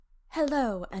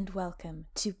Hello and welcome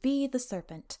to Be the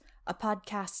Serpent, a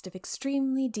podcast of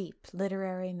extremely deep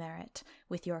literary merit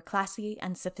with your classy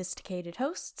and sophisticated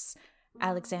hosts,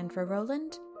 Alexandra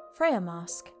Rowland, Freya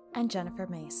Mosk, and Jennifer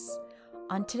Mace.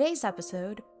 On today's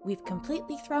episode, we've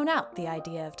completely thrown out the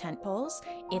idea of tentpoles.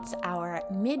 It's our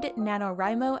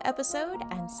mid-NaNoWriMo episode,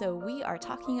 and so we are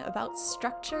talking about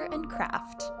structure and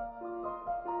craft.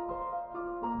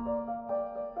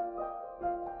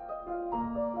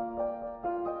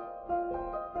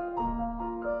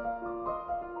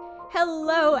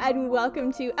 Hello and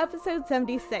welcome to episode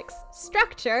 76,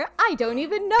 Structure, I Don't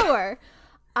Even Know Her.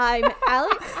 I'm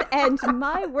Alex and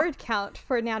my word count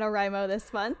for NaNoWriMo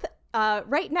this month,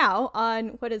 right now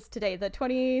on, what is today, the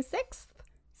 26th?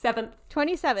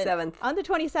 27th. On the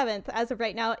 27th, as of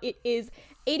right now, it is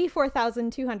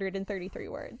 84,233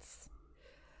 words.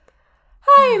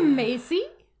 I'm Macy.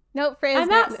 Nope, Freya's and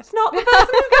that's not the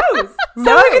person who goes. So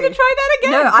No. we're going to try that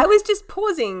again. No, I was just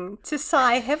pausing to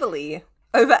sigh heavily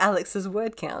over Alex's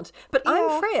word count. But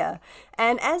I'm Freya,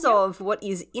 and as of what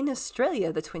is in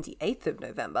Australia the 28th of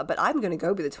November, but I'm going to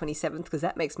go with the 27th because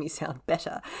that makes me sound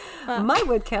better. My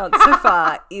word count so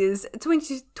far is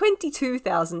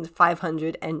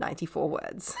 22,594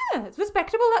 words. Yeah, it's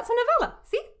respectable. That's a novella.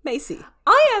 See? Macy.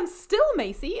 I am still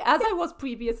Macy, as I was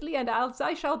previously, and as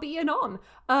I shall be anon.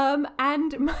 And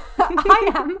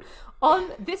I am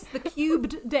on this, the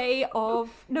cubed day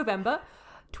of November,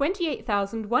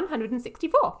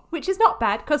 28,164, which is not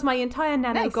bad because my entire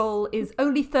nano goal is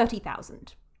only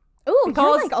 30,000. Ooh,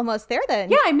 you're like almost there then.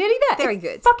 Yeah, I'm nearly there. Very It's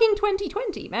good. Fucking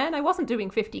 2020, man. I wasn't doing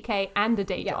 50k and a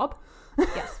day job.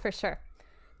 Yes, for sure.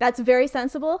 That's very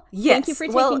sensible. Yes. Thank you for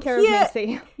taking care of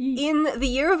Macy. In the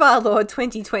year of our Lord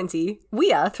 2020,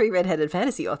 we are three redheaded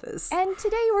fantasy authors. And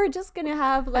today we're just going to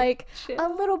have like a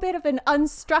little bit of an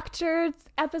unstructured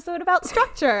episode about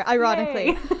structure,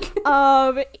 ironically.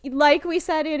 Like we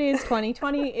said, it is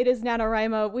 2020. It is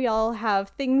NaNoWriMo. We all have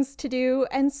things to do.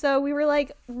 And so we were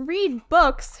like, read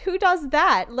books. Who does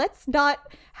that? Let's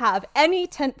not have any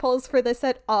tentpoles for this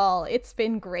at all. It's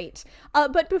been great.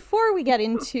 But before we get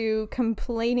into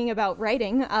complaining about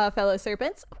writing, fellow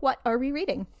serpents, what are we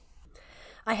reading?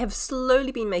 I have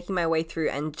slowly been making my way through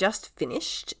and just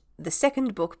finished the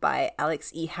second book by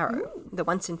Alex E. Harrow, The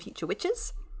Once and Future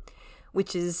Witches,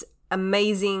 which is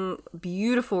amazing,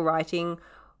 beautiful writing,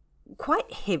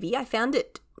 quite heavy. I found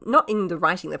it, not in the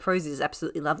writing, the prose is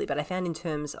absolutely lovely, but I found in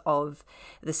terms of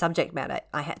the subject matter,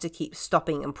 I had to keep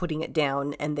stopping and putting it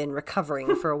down and then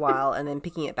recovering for a while and then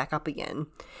picking it back up again.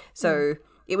 So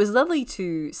it was lovely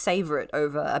to savour it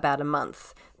over about a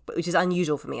month, which is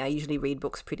unusual for me. I usually read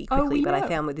books pretty quickly, but I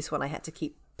found with this one I had to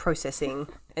keep processing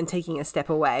and taking a step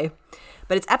away.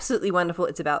 But it's absolutely wonderful.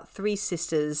 It's about three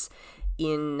sisters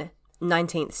in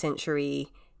 19th century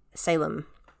Salem,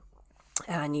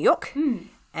 New York.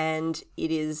 And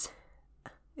it is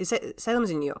Salem's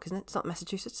in New York, isn't it? It's not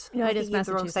Massachusetts. No, it is The wrong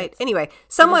Massachusetts. state. Anyway,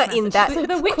 somewhere in that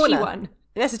The witchy corner. one.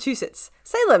 Massachusetts.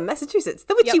 Salem, Massachusetts.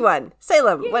 The witchy one.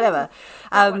 Salem, whatever.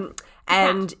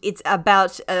 And it's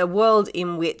about a world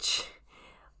in which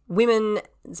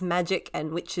women's magic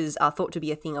and witches are thought to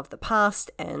be a thing of the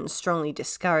past and strongly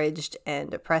discouraged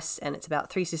and oppressed. And it's about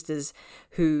three sisters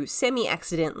who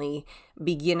semi-accidentally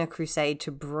begin a crusade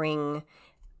to bring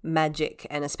magic,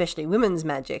 and especially women's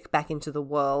magic, back into the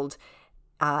world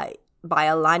by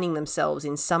aligning themselves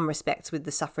in some respects with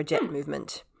the suffragette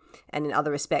movement and in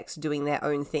other respects doing their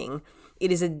own thing.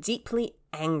 It is a deeply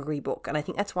angry book, and I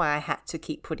think that's why I had to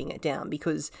keep putting it down,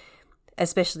 because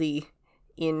especially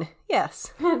in,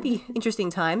 the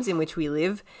interesting times in which we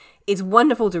live, it's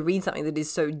wonderful to read something that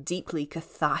is so deeply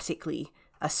cathartically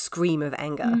a scream of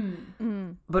anger,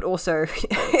 but also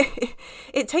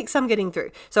it takes some getting through.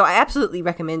 So I absolutely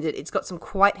recommend it. It's got some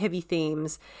quite heavy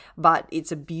themes, but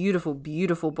it's a beautiful,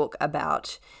 beautiful book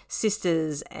about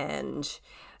sisters and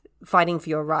fighting for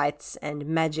your rights and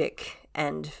magic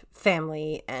and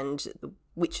family and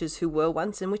witches who were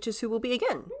once and witches who will be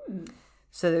again.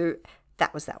 So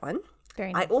that was that one.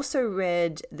 Very nice. I also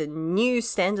read the new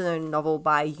standalone novel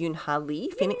by Yoon Ha Lee,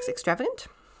 Phoenix Extravagant,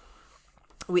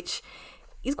 which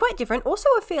is quite different. Also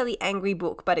a fairly angry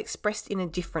book, but expressed in a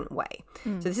different way.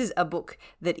 So this is a book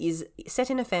that is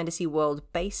set in a fantasy world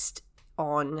based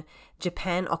on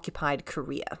Japan-occupied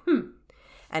Korea.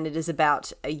 And it is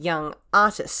about a young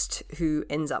artist who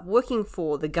ends up working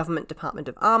for the government Department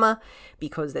of Armor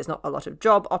because there's not a lot of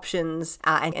job options,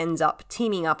 and ends up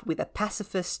teaming up with a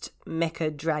pacifist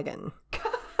mecha dragon.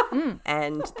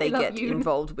 And they get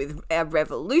involved with a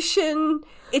revolution.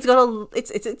 It's got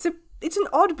it's an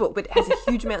odd book, but it has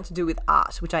a huge amount to do with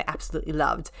art, which I absolutely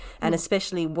loved, and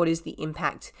especially what is the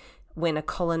impact when a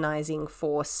colonizing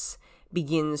force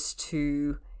begins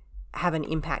to have an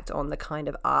impact on the kind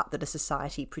of art that a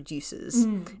society produces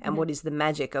and what is the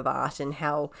magic of art, and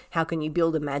how can you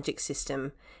build a magic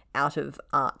system out of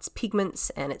art's pigments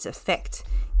and its effect.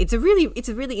 It's a really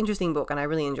interesting book, and I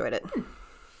really enjoyed it.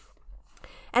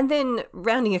 And then,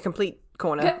 rounding a complete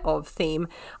corner of theme,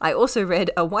 I also read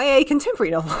a YA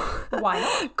contemporary novel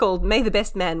called May the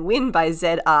Best Man Win by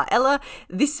Z.R. Eller.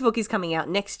 This book is coming out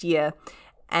next year,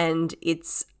 and I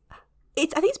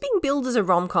think it's being billed as a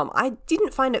rom-com. I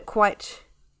didn't find it quite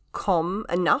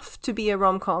enough to be a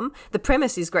rom-com. The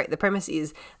premise is great. The premise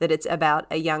is that it's about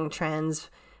a young trans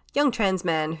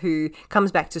man who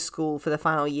comes back to school for the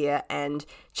final year and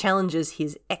challenges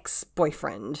his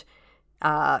ex-boyfriend,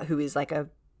 who is like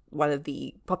one of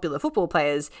the popular football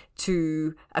players,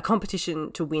 to a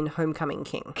competition to win Homecoming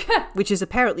King, which is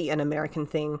apparently an American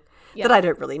thing that I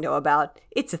don't really know about.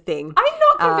 It's a thing. I'm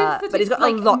not convinced that but it's got a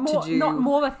lot to do. Not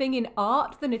more a thing in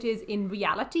art than it is in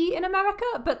reality in America,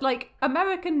 but like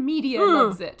American media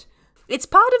loves it. It's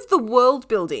part of the world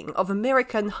building of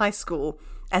American high school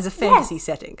as a fantasy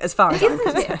setting, as far as I'm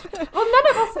concerned. Well, none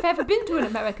of us have ever been to an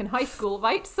American high school,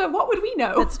 right? So what would we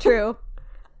know? That's true.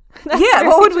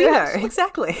 What would we know?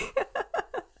 Exactly.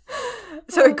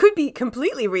 So it could be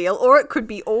completely real, or it could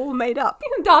be all made up.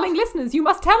 Darling listeners, you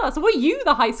must tell us, were you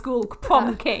the high school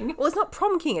prom king? Well, it's not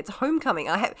prom king, it's homecoming.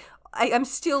 I'm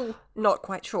still not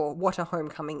quite sure what a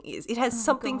homecoming is. It has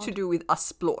something to do with a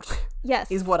splort.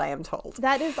 Yes. Is what I am told.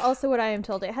 That is also what I am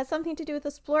told. It has something to do with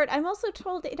a splort. I'm also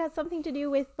told it has something to do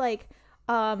with, like,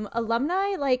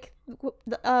 alumni, like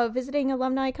visiting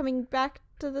alumni coming back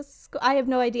to the school. I have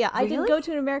no idea. Really? I didn't go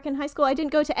to an American high school. I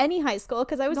didn't go to any high school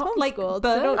because I was homeschooled.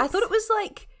 I thought it was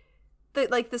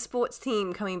like the sports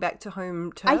team coming back to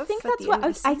home turf. I think that's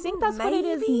what it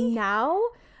is now.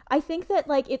 I think that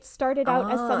like it started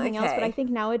out as something else, but I think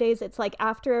nowadays it's like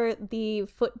after the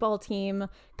football team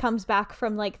comes back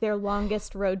from like their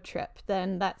longest road trip,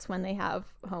 then that's when they have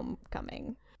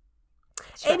homecoming.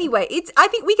 Sure. Anyway, I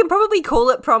think we can probably call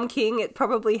it Prom King. It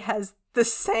probably has the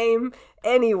same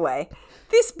anyway.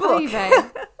 This book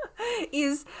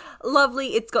is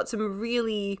lovely. It's got some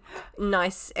really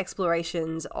nice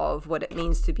explorations of what it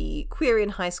means to be queer in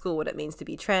high school, what it means to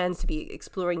be trans, to be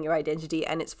exploring your identity,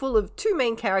 and it's full of two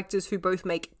main characters who both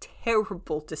make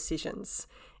terrible decisions.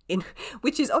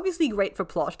 Which is obviously great for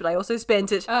plot, but I also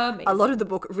spent a lot of the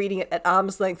book reading it at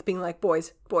arm's length, being like,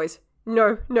 boys,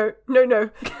 no,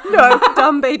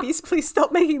 dumb babies, please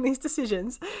stop making these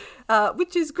decisions.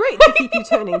 Which is great to keep you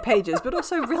turning pages, but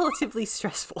also relatively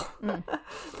stressful.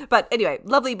 But anyway,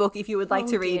 lovely book if you would like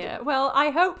to read. Dear. Well,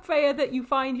 I hope, Freya, that you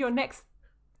find your next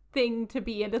thing to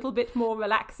be a little bit more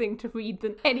relaxing to read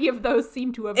than any of those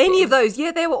seem to have been. Any of those,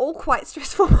 yeah, they were all quite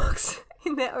stressful books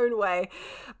in their own way.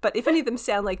 But if any of them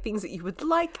sound like things that you would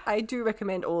like, I do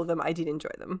recommend all of them. I did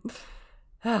enjoy them.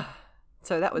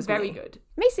 So that was very good.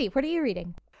 Macy, what are you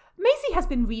reading? Macy has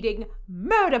been reading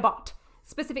Murderbot.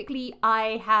 Specifically,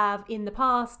 I have in the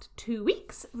past 2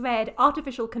 weeks read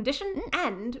Artificial Condition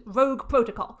and Rogue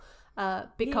Protocol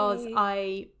because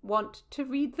I want to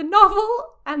read the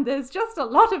novel, and there's just a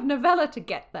lot of novella to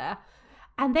get there.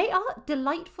 And they are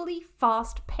delightfully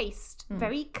fast-paced,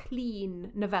 very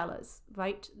clean novellas,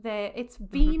 right? It's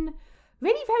been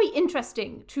really very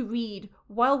interesting to read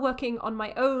while working on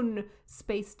my own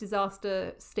space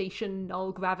disaster station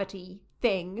null gravity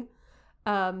thing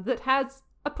that has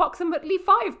approximately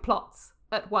 5 plots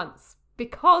at once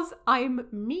because I'm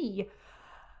me.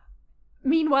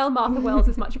 Meanwhile, Martha Wells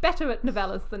is much better at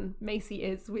novellas than Macy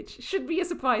is, which should be a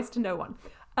surprise to no one.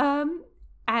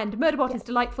 And Murderbot is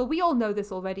delightful. We all know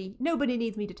this already. Nobody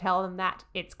needs me to tell them that.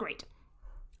 It's great.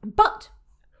 But,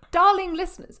 darling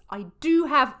listeners, I do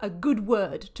have a good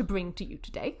word to bring to you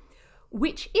today,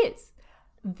 which is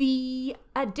the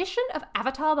addition of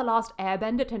Avatar: The Last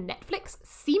Airbender to Netflix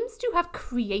seems to have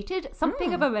created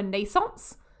something of a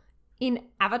renaissance in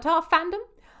Avatar fandom.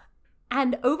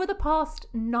 And over the past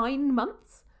 9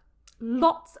 months,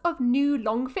 lots of new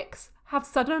longfics have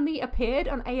suddenly appeared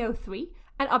on AO3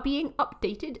 and are being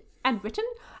updated and written.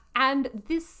 And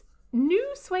this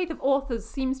new swathe of authors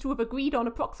seems to have agreed on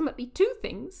approximately 2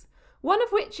 things. One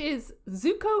of which is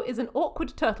Zuko is an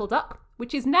awkward turtle duck,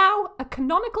 which is now a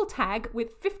canonical tag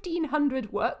with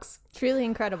 1,500 works. Truly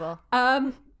incredible.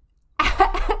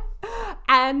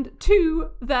 And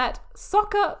 2, that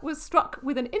Sokka was struck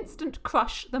with an instant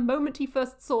crush the moment he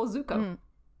first saw Zuko.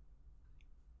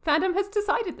 Fandom has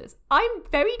decided this. I'm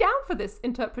very down for this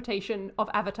interpretation of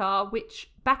Avatar,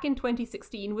 which back in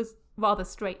 2016 was rather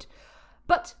straight.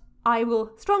 But I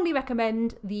will strongly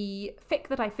recommend the fic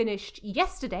that I finished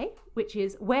yesterday, which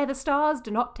is Where the Stars Do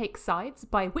Not Take Sides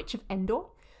by Witch of Endor,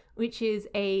 which is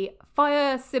a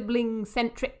fire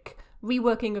sibling-centric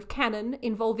reworking of canon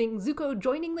involving Zuko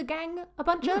joining the gang a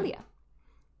bunch earlier,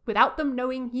 without them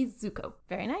knowing he's Zuko.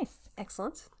 Very nice.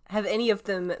 Excellent. Have any of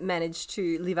them managed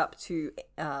to live up to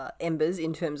Embers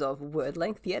in terms of word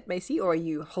length yet, Macy, or are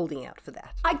you holding out for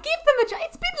that? I give them a chance.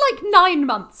 It's been like 9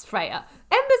 months, Freya.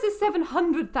 Embers is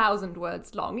 700,000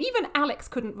 words long. Even Alex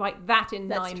couldn't write that in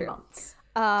That's 9 true. months.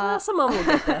 Someone will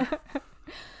get there.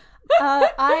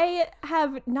 I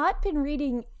have not been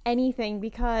reading anything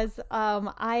because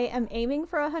I am aiming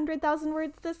for 100,000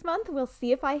 words this month. We'll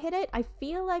see if I hit it. I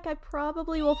feel like I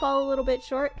probably will fall a little bit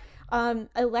short.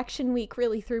 Election week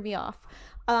really threw me off.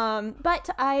 But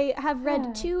I have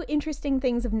read 2 interesting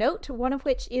things of note, one of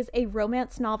which is a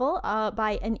romance novel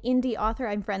by an indie author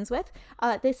I'm friends with.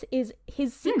 This is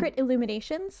His Secret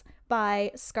Illuminations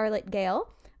by Scarlett Gale,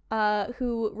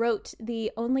 who wrote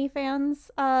the OnlyFans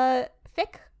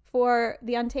fic for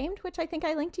The Untamed, which I think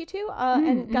I linked you to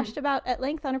and gushed about at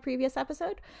length on a previous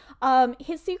episode.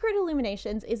 His Secret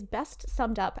Illuminations is best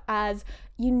summed up as,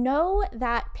 you know,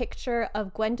 that picture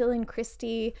of Gwendolyn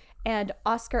Christie and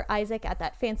Oscar Isaac at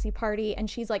that fancy party, and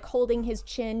she's like holding his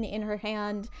chin in her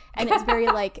hand, and it's very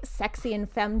like sexy and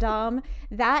femdom.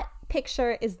 That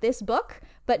picture is this book,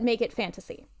 but make it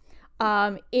fantasy.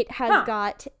 It has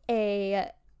got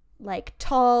a like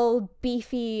tall,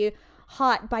 beefy,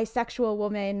 hot bisexual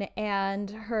woman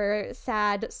and her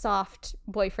sad, soft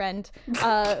boyfriend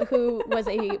who was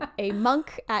a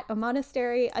monk at a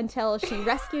monastery until she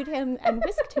rescued him and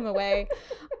whisked him away.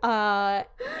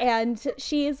 And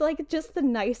she is like just the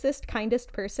nicest,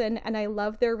 kindest person, and I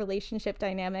love their relationship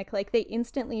dynamic. Like they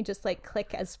instantly just like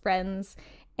click as friends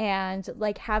and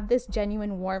like have this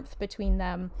genuine warmth between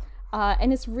them.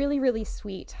 And it's really, really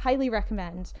sweet. Highly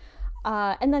recommend.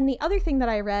 And then the other thing that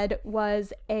I read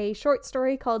was a short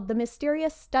story called The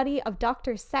Mysterious Study of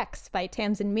Dr. Sex by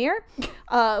Tamsin Muir,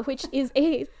 which is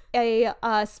a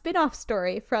spin-off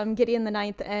story from Gideon the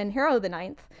Ninth and Harrow the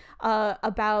Ninth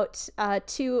about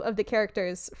 2 of the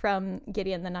characters from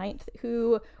Gideon the Ninth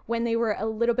who, when they were a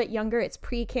little bit younger, it's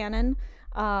pre-canon,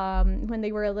 when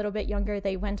they were a little bit younger,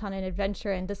 they went on an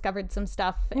adventure and discovered some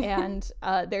stuff, and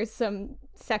there's some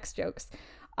sex jokes.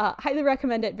 Highly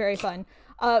recommend it. Very fun.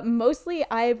 Mostly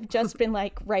I've just been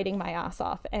like writing my ass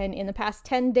off, and in the past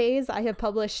 10 days I have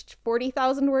published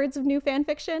 40,000 words of new fan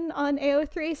fiction on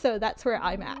AO3, so that's where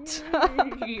I'm at.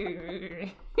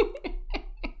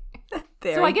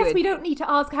 So I guess we don't need to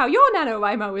ask how your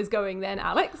NaNoWriMo is going then,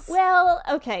 Alex. Well,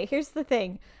 okay, here's the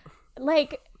thing.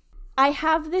 Like, I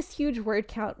have this huge word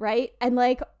count, right? And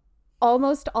like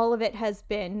almost all of it has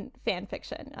been fan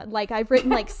fiction. Like I've written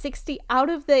like 60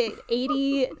 out of the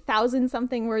 80,000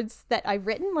 something words that I've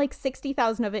written, like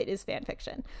 60,000 of it is fan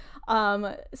fiction.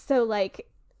 So like,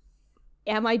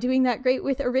 am I doing that great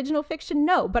with original fiction?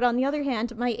 No. But on the other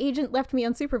hand, my agent left me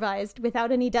unsupervised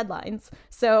without any deadlines.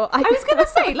 So I was going to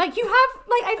say, like, you have,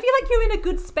 like, I feel like you're in a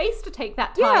good space to take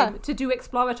that time to do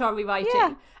exploratory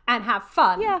writing and have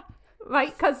fun. Yeah.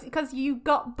 Right, because you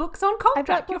got books on contract. I've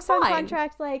got books on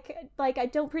contract. Like I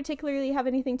don't particularly have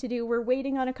anything to do. We're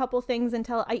waiting on a couple things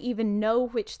until I even know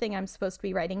which thing I'm supposed to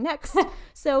be writing next.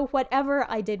 So whatever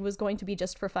I did was going to be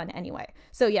just for fun anyway.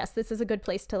 So yes, this is a good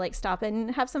place to like stop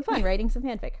and have some fun writing some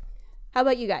fanfic. How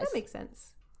about you guys? That makes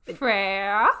sense.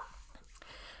 Freya?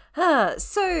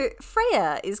 So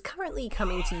Freya is currently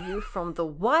coming to you from the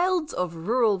wilds of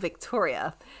rural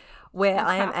Victoria, where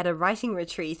I am at a writing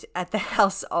retreat at the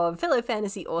house of fellow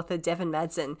fantasy author Devin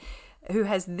Madsen, who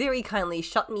has very kindly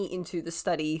shut me into the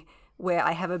study where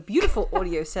I have a beautiful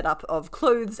audio setup of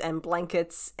clothes and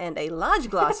blankets and a large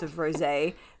glass of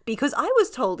rosé, because I was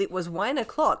told it was wine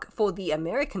o'clock for the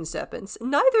American serpents,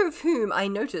 neither of whom I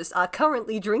notice are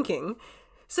currently drinking.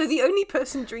 So the only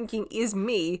person drinking is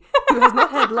me, who has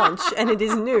not had lunch, and it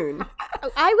is noon.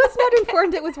 I was not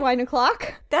informed it was wine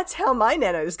o'clock. That's how my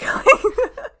nano's going.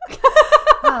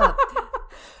 How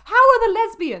are the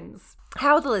lesbians?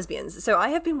 How are the lesbians? So I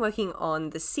have been working on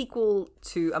the sequel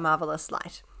to A Marvelous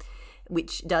Light,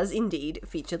 which does indeed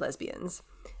feature lesbians.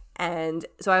 And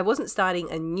so I wasn't starting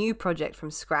a new project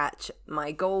from scratch.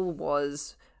 My goal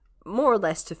was more or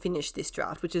less to finish this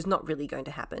draft, which is not really going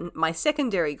to happen. My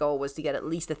secondary goal was to get at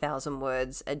least 1,000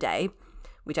 words a day,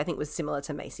 which I think was similar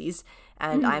to Macy's.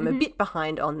 And I'm a bit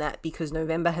behind on that because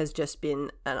November has just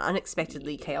been an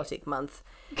unexpectedly chaotic month.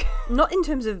 Not in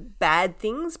terms of bad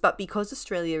things, but because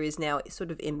Australia is now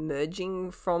sort of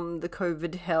emerging from the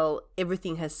COVID hell,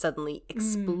 everything has suddenly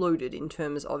exploded in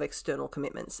terms of external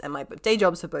commitments. And my day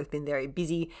jobs have both been very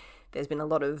busy. There's been a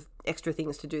lot of extra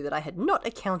things to do that I had not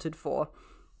accounted for.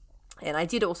 And I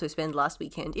did also spend last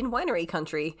weekend in winery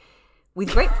country,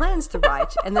 with great plans to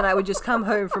write, and then I would just come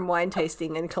home from wine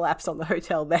tasting and collapse on the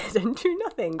hotel bed and do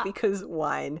nothing because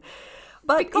wine.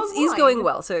 But it is going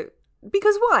well. So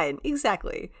because wine,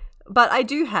 exactly. But I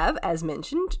do have, as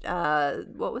mentioned,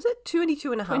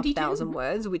 22,500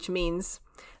 words, which means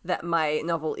that my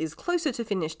novel is closer to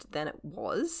finished than it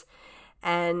was.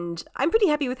 And I'm pretty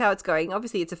happy with how it's going.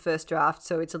 Obviously, it's a first draft,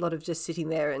 so it's a lot of just sitting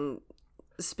there and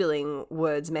spilling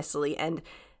words messily. And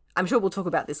I'm sure we'll talk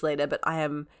about this later, but I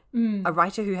am a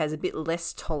writer who has a bit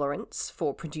less tolerance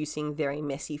for producing very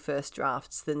messy first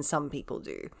drafts than some people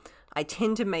do. I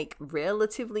tend to make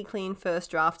relatively clean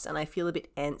first drafts, and I feel a bit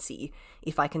antsy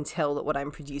if I can tell that what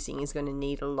I'm producing is going to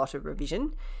need a lot of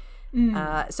revision.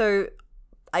 So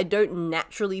I don't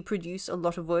naturally produce a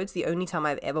lot of words. The only time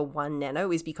I've ever won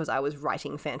Nano is because I was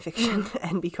writing fan fiction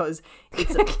and because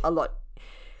it's a lot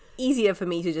easier for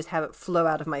me to just have it flow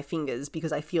out of my fingers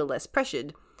because I feel less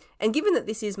pressured. And given that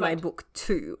this is my book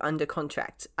 2 under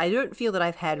contract, I don't feel that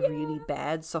I've had really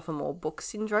bad sophomore book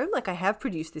syndrome. Like, I have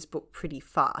produced this book pretty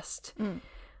fast,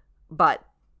 but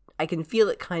I can feel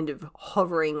it kind of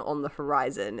hovering on the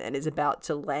horizon and is about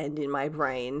to land in my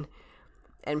brain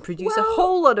and produce a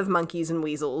whole lot of monkeys and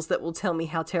weasels that will tell me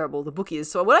how terrible the book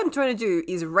is. So what I'm trying to do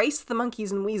is race the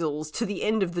monkeys and weasels to the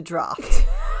end of the draft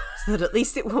so that at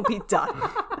least it will be done.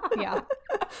 Yeah.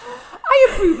 I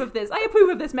approve of this. I approve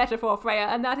of this metaphor, Freya,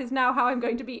 and that is now how I'm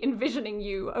going to be envisioning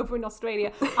you over in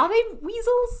Australia. Are they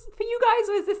weasels for you guys,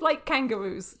 or is this like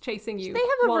kangaroos chasing you? They have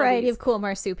a variety of cool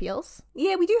marsupials.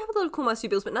 Yeah, we do have a lot of cool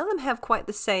marsupials, but none of them have quite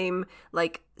the same,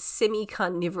 like,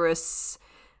 semi-carnivorous,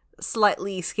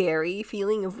 slightly scary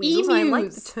feeling of weasels.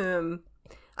 Emus.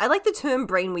 I like the term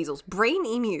brain weasels. Brain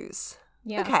emus.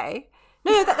 Yeah. Okay.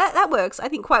 No, that works, I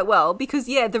think, quite well, because,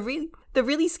 yeah, the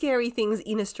really scary things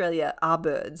in Australia are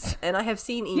birds, and I have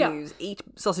seen emus eat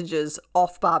sausages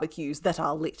off barbecues that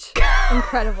are lit.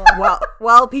 Incredible.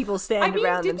 while people stand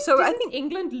around them. So I think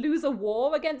England lose a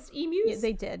war against emus? Yeah,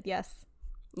 they did, yes.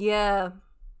 Yeah.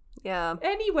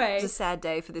 Anyway. It's a sad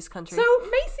day for this country. So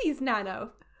Macy's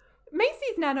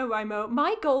NaNoWriMo,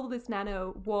 my goal this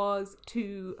Nano was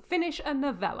to finish a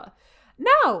novella.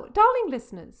 Now, darling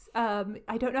listeners,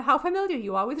 I don't know how familiar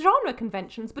you are with genre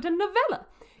conventions, but a novella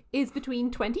is between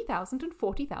 20,000 and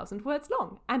 40,000 words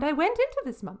long. And I went into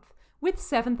this month with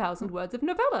 7,000 words of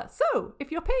novella. So, if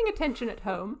you're paying attention at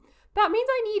home, that means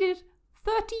I needed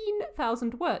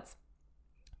 13,000 words.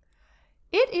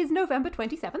 It is November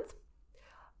 27th.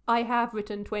 I have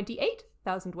written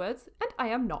 28,000 words, and I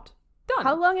am not done.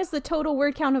 How long is the total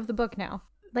word count of the book now?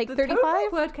 Like 35? The total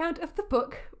word count of the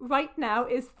book right now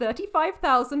is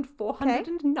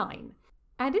 35,409.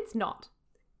 And it's not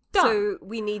done. So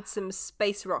we need some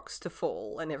space rocks to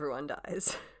fall and everyone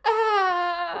dies.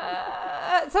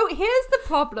 So here's the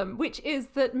problem, which is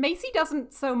that Macy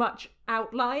doesn't so much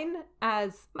outline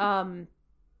as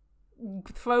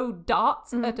throw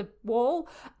darts at a wall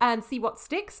and see what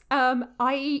sticks.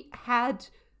 I had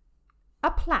a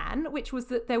plan, which was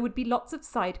that there would be lots of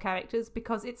side characters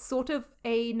because it's sort of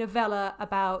a novella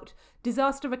about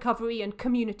disaster recovery and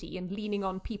community and leaning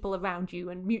on people around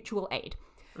you and mutual aid.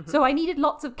 So I needed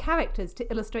lots of characters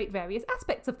to illustrate various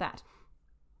aspects of that.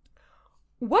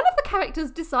 One of the characters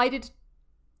decided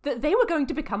that they were going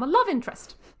to become a love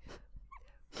interest,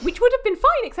 which would have been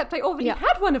fine, except I already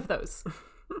had one of those.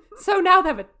 So now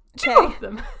there are two of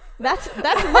them. That's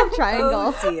a love triangle.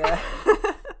 Oh dear.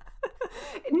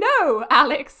 No,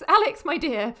 Alex, my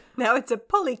dear. Now it's a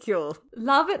polycule.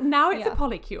 Love it. Now it's a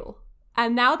polycule.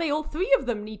 And now all three of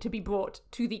them need to be brought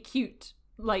to the cute,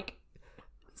 like,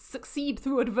 succeed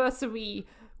through adversary,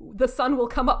 the sun will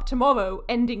come up tomorrow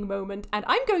ending moment. And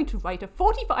I'm going to write a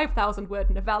 45,000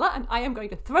 word novella, and I am going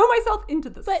to throw myself into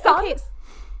the sun. Okay.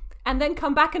 And then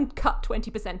come back and cut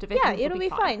 20% of it. Yeah, it'll be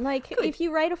fine. Like, if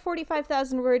you write a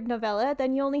 45,000 word novella,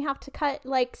 then you only have to cut,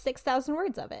 like, 6,000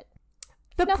 words of it.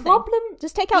 The problem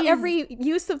just take out every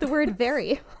use of the word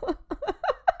very.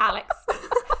 Alex.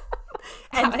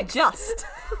 And Alex. just.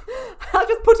 I'll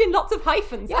just put in lots of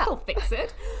hyphens. Yeah. That'll fix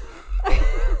it.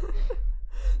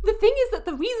 The thing is that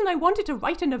the reason I wanted to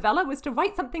write a novella was to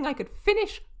write something I could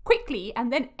finish quickly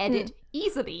and then edit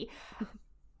easily.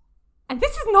 And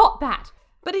this is not that.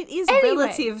 But it is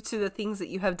relative to the things that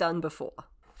you have done before.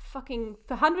 Fucking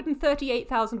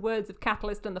 138,000 words of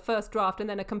Catalyst and the first draft and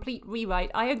then a complete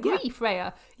rewrite. I agree,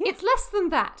 Freya. Yeah. It's less than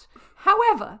that.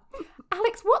 However,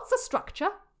 Alex, what's the structure?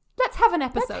 Let's have an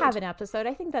episode. Let's have an episode.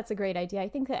 I think that's a great idea. I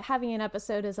think that having an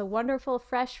episode is a wonderful,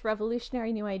 fresh,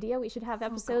 revolutionary new idea. We should have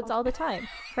episodes all the time.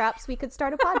 Perhaps we could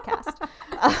start a podcast.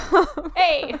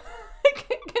 Hey!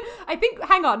 I think,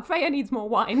 hang on, Freya needs more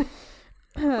wine.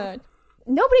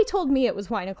 Nobody told me it was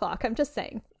wine o'clock. I'm just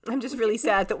saying. I'm just really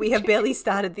sad that we have barely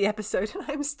started the episode and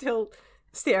I'm still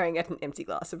staring at an empty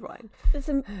glass of wine.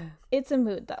 It's a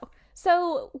mood, though.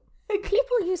 So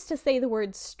people used to say the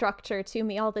word structure to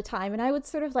me all the time, and I would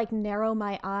sort of like narrow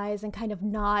my eyes and kind of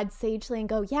nod sagely and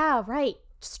go, yeah, right,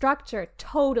 structure,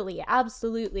 totally,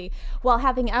 absolutely, while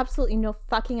having absolutely no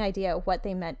fucking idea what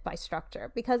they meant by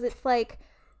structure. Because it's like,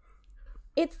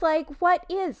 what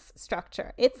is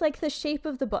structure? It's like the shape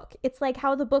of the book. It's like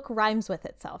how the book rhymes with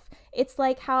itself. It's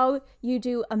like how you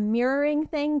do a mirroring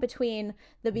thing between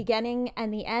the beginning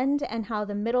and the end, and how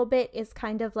the middle bit is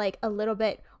kind of like a little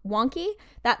bit wonky.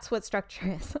 That's what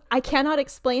structure is. I cannot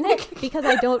explain it because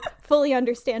I don't fully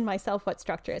understand myself what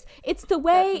structure is. It's the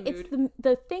way, it's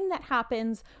the thing that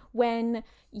happens when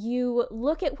you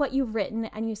look at what you've written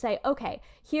and you say, okay,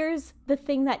 here's the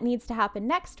thing that needs to happen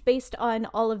next based on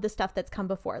all of the stuff that's come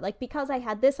before. Like, because I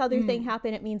had this other thing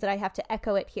happen, it means that I have to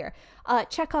echo it here.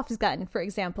 Chekhov's gun, for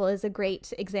example, is a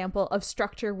great example of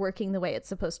structure working the way it's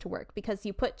supposed to work, because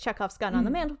you put Chekhov's gun on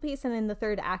the mantelpiece, and in the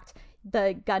third act,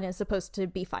 the gun is supposed to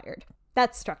be fired.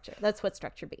 That's structure. That's what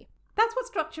structure be. That's what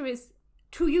structure is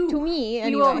to you. To me,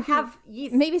 anyway. You all have...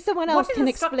 Yes. Maybe someone else can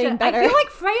explain better. I feel like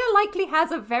Freya likely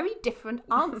has a very different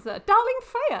answer. Darling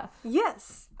Freya.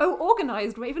 Yes. Oh,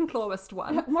 organised Ravenclawist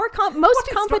one. Most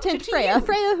competent Freya.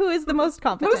 Freya, who is the most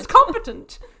competent. Most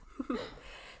competent.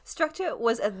 Structure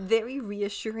was a very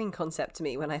reassuring concept to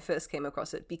me when I first came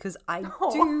across it, because I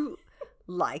do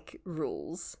like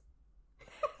rules.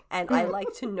 And I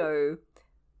like to know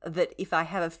that if I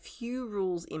have a few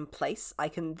rules in place, I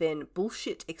can then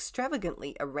bullshit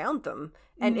extravagantly around them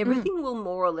and everything will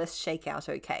more or less shake out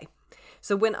okay.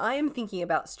 So when I am thinking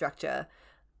about structure,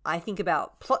 I think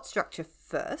about plot structure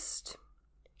first,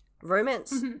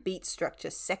 romance beat structure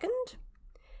second,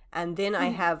 and then I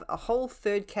have a whole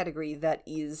third category that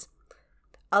is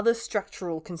other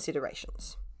structural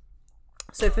considerations.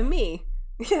 So for me,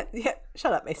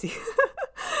 shut up, Macy.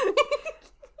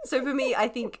 So for me, I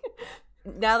think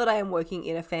now that I am working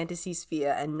in a fantasy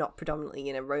sphere and not predominantly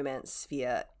in a romance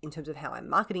sphere in terms of how I'm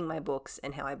marketing my books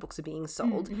and how my books are being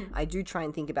sold, I do try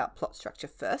and think about plot structure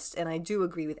first. And I do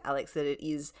agree with Alex that it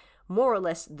is more or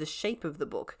less the shape of the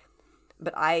book.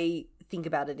 But I think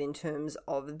about it in terms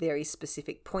of very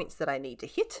specific points that I need to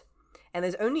hit. And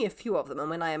there's only a few of them. And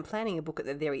when I am planning a book at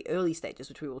the very early stages,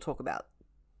 which we will talk about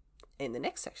in the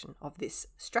next section of this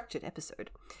structured episode,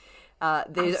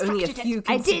 there's only a few...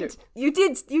 I did. You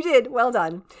did. Well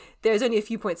done. There's only a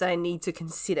few points that I need to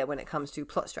consider when it comes to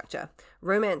plot structure.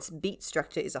 Romance beat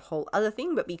structure is a whole other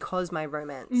thing, but because my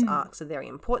romance arcs are very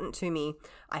important to me,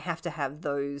 I have to have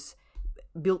those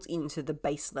built into the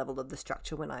base level of the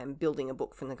structure when I'm building a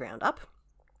book from the ground up.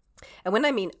 And when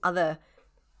I mean other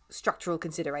structural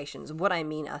considerations, what I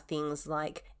mean are things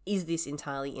like, is this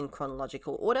entirely in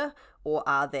chronological order, or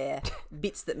are there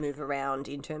bits that move around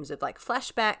in terms of like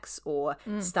flashbacks or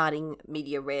starting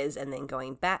media res and then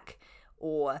going back,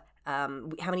 or how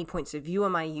many points of view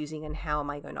am I using and how am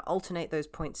I going to alternate those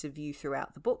points of view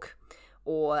throughout the book?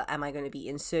 Or am I going to be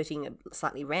inserting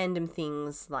slightly random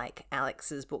things, like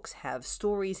Alex's books have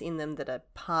stories in them that are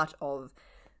part of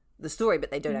the story, but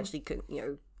they don't actually,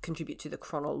 contribute to the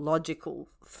chronological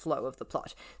flow of the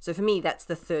plot. So for me, that's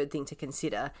the third thing to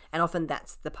consider. And often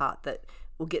that's the part that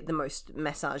will get the most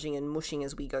massaging and mushing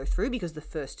as we go through, because the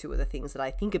first two are the things that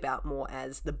I think about more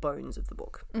as the bones of the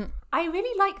book. I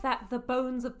really like that, the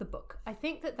bones of the book. I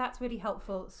think that that's really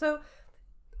helpful. So,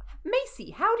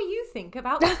 Macy, how do you think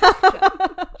about structure?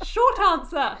 Short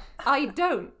answer, I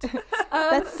don't.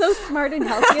 That's so smart and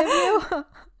healthy of you.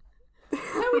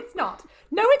 No, it's not.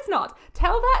 No, it's not.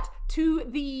 Tell that to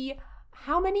the,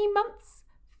 how many months?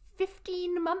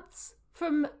 15 months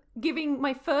from giving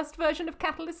my first version of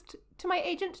Catalyst to my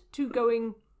agent to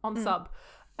going on sub,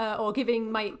 or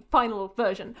giving my final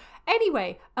version.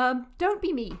 Anyway, don't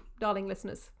be me, darling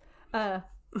listeners.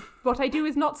 What I do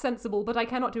is not sensible, but I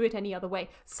cannot do it any other way.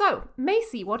 So,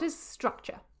 Macy, what is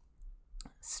structure?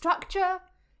 Structure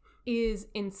is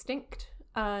instinct,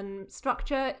 and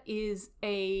structure is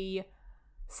a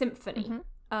symphony.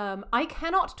 I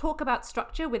cannot talk about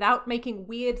structure without making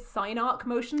weird sign arc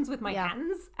motions with my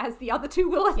hands, as the other two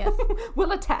will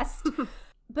will attest.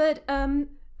 But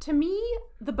to me,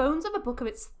 the bones of a book are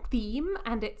its theme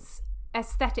and its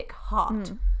aesthetic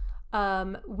heart,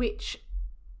 which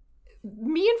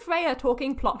me and Freya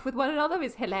talking plot with one another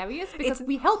is hilarious, because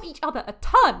we help each other a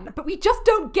ton, but we just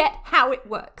don't get how it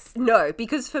works. No,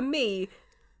 because for me,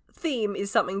 theme is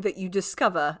something that you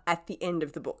discover at the end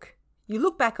of the book. You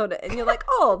look back on it and you're like,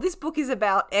 oh, this book is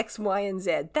about X, Y, and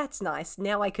Z. That's nice.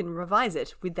 Now I can revise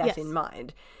it with that in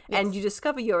mind. And you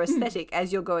discover your aesthetic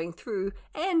as you're going through,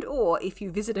 and or if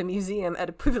you visit a museum at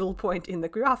a pivotal point in the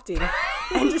crafting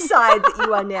and decide that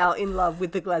you are now in love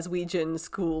with the Glaswegian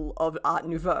school of Art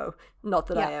Nouveau. Not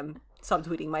that I am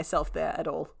subtweeting myself there at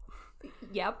all.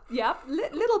 Yep,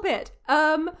 little bit.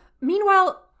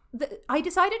 Meanwhile, I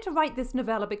decided to write this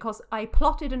novella because I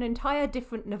plotted an entire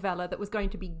different novella that was going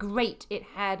to be great. It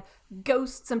had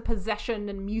ghosts and possession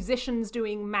and musicians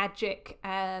doing magic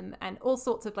and all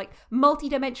sorts of like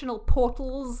multi-dimensional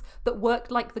portals that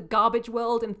worked like the garbage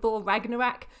world in Thor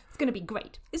Ragnarok. It's going to be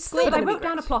great. But I wrote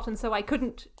down a plot, and so I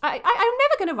couldn't... I'm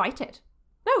never going to write it.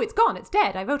 No, it's gone. It's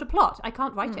dead. I wrote a plot. I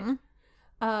can't write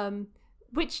it.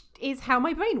 Which is how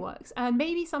my brain works. And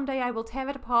maybe someday I will tear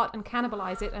it apart and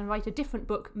cannibalize it and write a different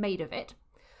book made of it.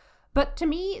 But to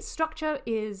me, structure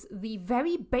is the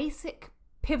very basic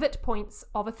pivot points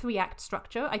of a 3-act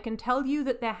structure. I can tell you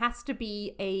that there has to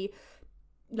be a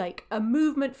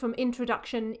movement from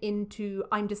introduction into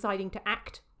I'm deciding to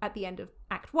act at the end of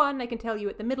Act 1. I can tell you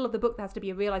at the middle of the book there has to be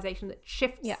a realization that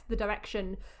shifts the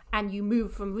direction and you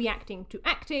move from reacting to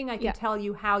acting. I can tell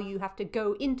you how you have to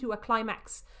go into a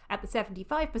climax at the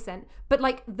 75%. But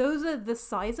like, those are the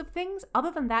size of things.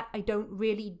 Other than that, I don't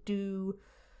really do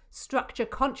structure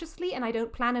consciously, and I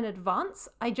don't plan in advance.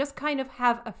 I just kind of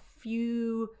have a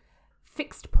few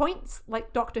fixed points,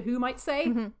 like Doctor Who might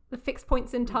say, the fixed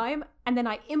points in time, and then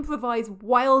I improvise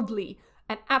wildly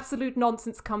and absolute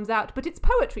nonsense comes out. But it's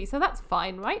poetry, so that's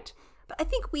fine, right? But I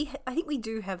think we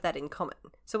do have that in common.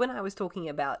 So when I was talking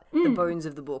about the bones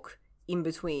of the book in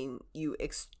between you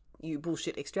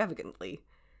bullshit extravagantly,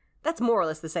 that's more or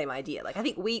less the same idea. Like, I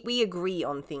think we agree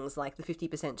on things like the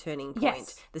 50% turning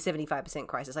point, the 75%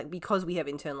 crisis, like, because we have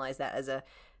internalized that as a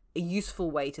useful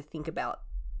way to think about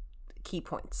key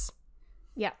points.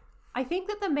 Yeah. I think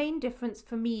that the main difference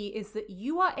for me is that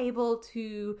you are able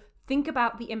to think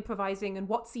about the improvising and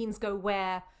what scenes go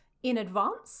where in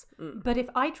advance. But if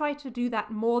I try to do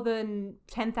that more than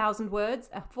 10,000 words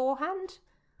beforehand,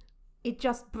 it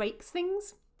just breaks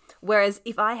things. Whereas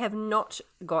if I have not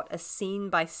got a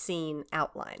scene-by-scene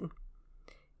outline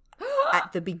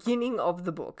at the beginning of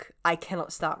the book, I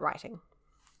cannot start writing.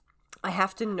 I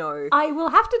have to know... I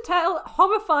will have to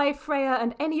horrify Freya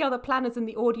and any other planners in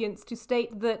the audience to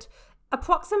state that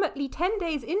approximately 10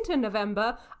 days into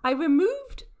November, I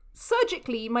removed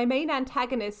surgically my main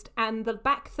antagonist and the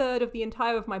back third of the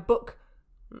entire of my book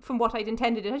from what I'd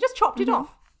intended. I just chopped it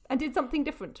off and did something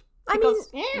different. I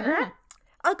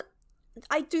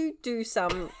do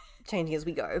some changing as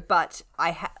we go, but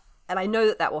I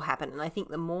know that will happen, and I think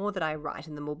the more that I write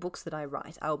and the more books that I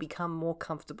write, I will become more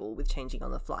comfortable with changing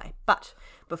on the fly. But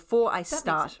before I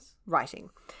start writing,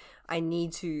 I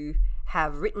need to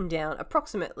have written down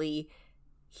approximately,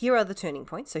 here are the turning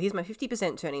points. So here's my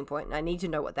 50% turning point, and I need to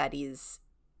know what that is,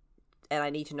 and I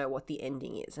need to know what the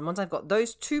ending is. And once I've got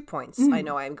those 2 points, I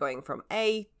know I'm going from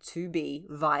A to B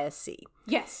via C.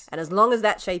 Yes. And as long as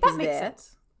that shape is makes there,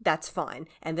 sense. That's fine.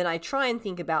 And then I try and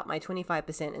think about my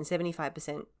 25% and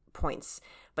 75% points.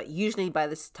 But usually by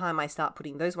this time I start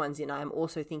putting those ones in, I'm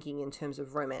also thinking in terms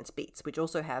of romance beats, which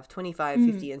also have 25,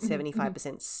 50, and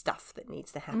 75% stuff that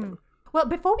needs to happen. Well,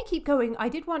 before we keep going, I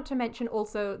did want to mention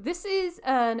also, this is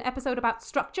an episode about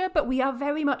structure, but we are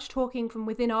very much talking from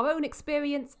within our own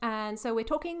experience. And so we're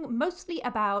talking mostly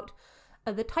about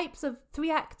the types of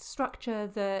 3-act structure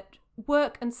that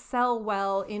work and sell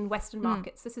well in Western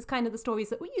markets. This is kind of the stories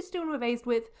that we're used to and we're raised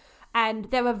with. And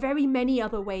there are very many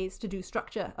other ways to do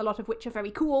structure, a lot of which are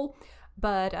very cool.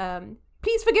 But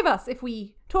please forgive us if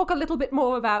we talk a little bit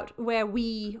more about where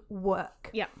we work.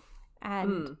 Yeah.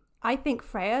 And I think,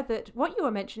 Freya, that what you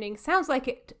were mentioning sounds like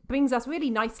it brings us really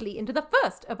nicely into the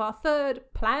first of our 3rd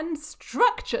planned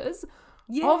structures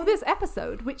of this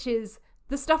episode, which is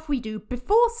the stuff we do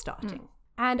before starting.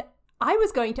 And I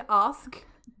was going to ask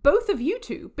both of you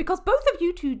two, because both of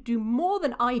you two do more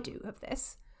than I do of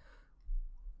this,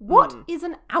 what is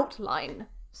an outline?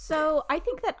 So I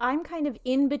think that I'm kind of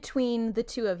in between the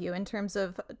two of you in terms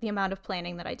of the amount of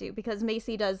planning that I do, because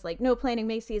Macy does like no planning.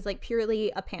 Macy is like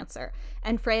purely a pantser,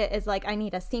 and Freya is like, I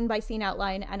need a scene by scene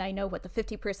outline, and I know what the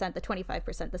 50%, the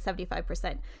 25%, the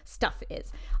 75% stuff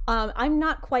is. I'm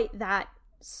not quite that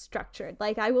structured.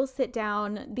 Like, I will sit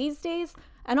down these days,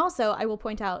 and also I will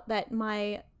point out that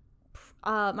my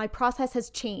process has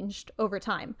changed over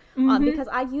time, because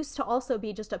I used to also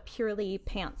be just a purely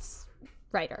pants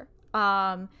writer.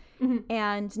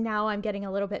 And now I'm getting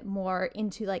a little bit more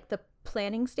into like the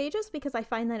planning stages, because I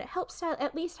find that it helps to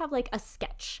at least have like a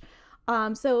sketch.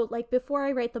 So like before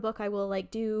I write the book, I will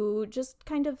like do just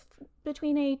kind of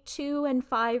between a 2 and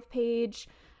 5 page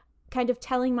kind of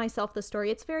telling myself the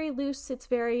story. It's very loose. It's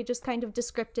very just kind of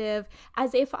descriptive,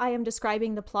 as if I am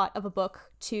describing the plot of a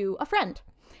book to a friend.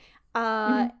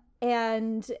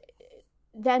 And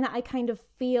then I kind of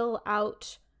feel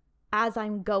out as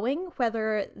I'm going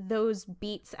whether those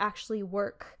beats actually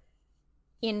work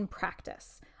in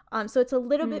practice. So it's a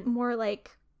little bit more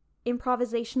like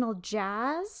improvisational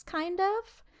jazz, kind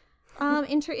of,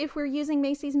 if we're using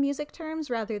Macy's music terms,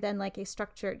 rather than like a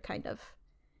structured kind of,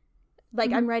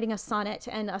 like I'm writing a sonnet,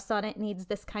 and a sonnet needs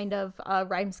this kind of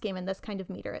rhyme scheme and this kind of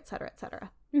meter, etc.,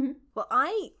 etc. Well,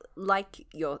 I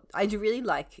do really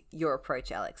like your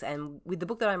approach, Alex. And with the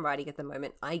book that I'm writing at the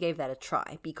moment, I gave that a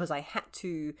try because I had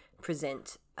to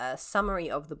present a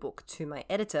summary of the book to my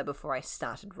editor before I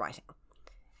started writing,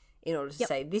 in order to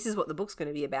say, this is what the book's going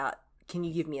to be about. Can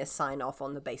you give me a sign off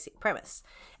on the basic premise?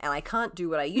 And I can't do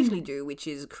what I usually do, which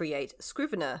is create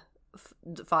Scrivener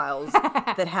files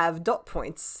that have dot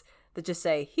points that just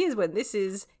say, here's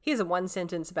a one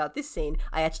sentence about this scene.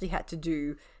 I actually had to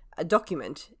do a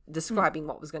document describing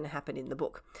what was going to happen in the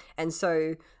book. And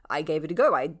so I gave it a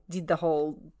go. I did the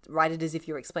whole write it as if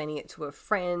you're explaining it to a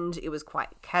friend. It was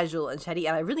quite casual and chatty,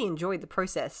 and I really enjoyed the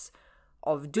process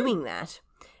of doing that.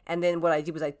 And then what I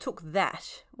did was I took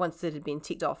that, once it had been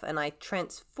ticked off, and I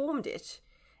transformed it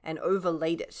and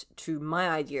overlaid it to my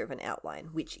idea of an outline,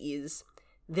 which is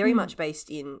very much based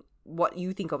in what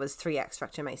you think of as 3-act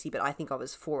structure, Macy, but I think of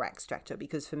as 4-act structure,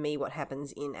 because for me what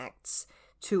happens in acts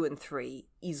 2 and 3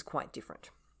 is quite different.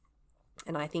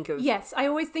 And I think of... Yes, I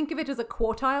always think of it as a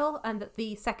quartile, and that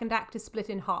the second act is split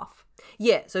in half.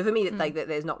 Yeah, so for me, like,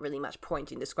 there's not really much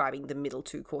point in describing the middle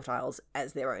 2 quartiles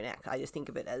as their own act. I just think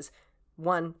of it as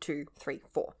 1, 2, 3,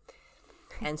 4.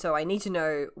 And so I need to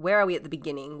know, where are we at the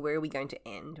beginning? Where are we going to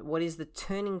end? What is the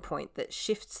turning point that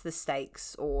shifts the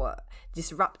stakes or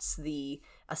disrupts the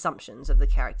assumptions of the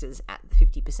characters at the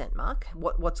 50% mark?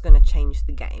 What's going to change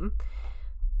the game?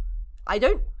 I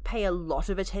don't pay a lot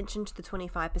of attention to the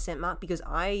 25% mark because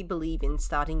I believe in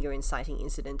starting your inciting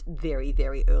incident very,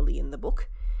 very early in the book.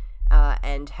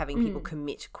 And having people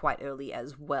commit quite early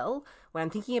as well. When I'm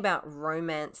thinking about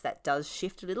romance, that does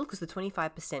shift a little, because the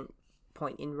 25%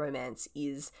 point in romance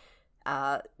is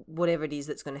whatever it is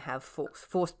that's going to have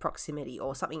forced proximity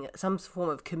or some form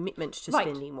of commitment to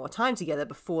spending more time together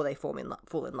before they fall in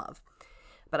love.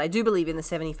 But I do believe in the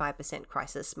 75%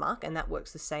 crisis mark, and that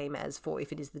works the same as for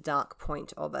if it is the dark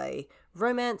point of a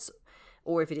romance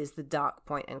or if it is the dark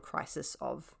point and crisis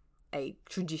of a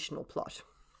traditional plot.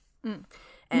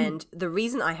 And the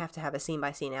reason I have to have a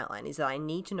scene-by-scene outline is that I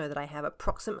need to know that I have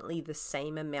approximately the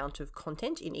same amount of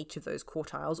content in each of those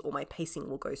quartiles, or my pacing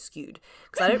will go skewed.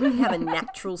 Because I don't really have a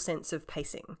natural sense of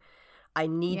pacing. I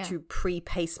need to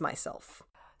pre-pace myself.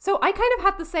 So I kind of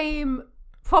had the same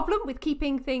problem with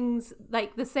keeping things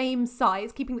like the same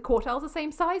size, keeping the quartiles the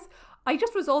same size. I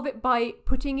just resolve it by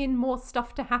putting in more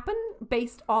stuff to happen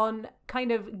based on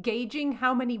kind of gauging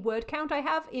how many word count I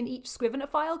have in each Scrivener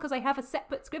file, because I have a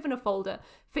separate Scrivener folder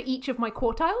for each of my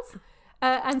quartiles.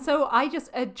 And so I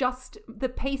just adjust the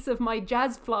pace of my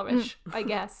jazz flourish, I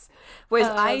guess.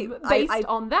 Whereas based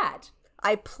on that.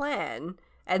 I plan,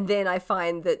 and then I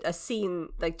find that a scene,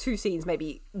 like 2 scenes may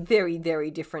be very, very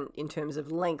different in terms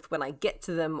of length when I get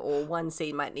to them, or one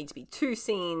scene might need to be 2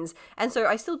 scenes. And so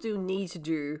I still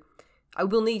I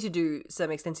will need to do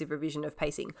some extensive revision of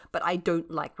pacing, but I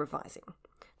don't like revising.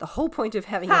 The whole point of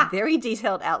having a very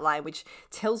detailed outline which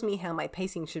tells me how my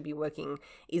pacing should be working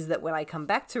is that when I come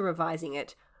back to revising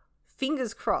it,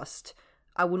 fingers crossed,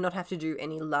 I will not have to do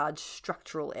any large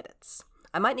structural edits.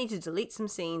 I might need to delete some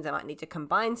scenes, I might need to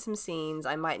combine some scenes,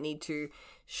 I might need to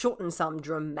shorten some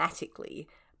dramatically,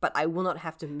 but I will not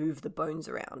have to move the bones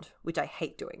around, which I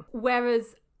hate doing.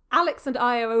 Whereas Alex and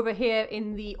I are over here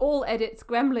in the all edits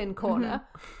gremlin corner.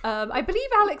 I believe,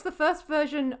 Alex, the first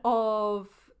version of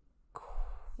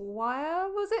Choir,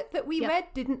 was it, that we read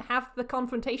didn't have the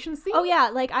confrontation scene? Oh yeah,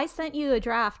 like I sent you a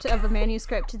draft of a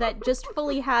manuscript that just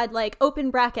fully had like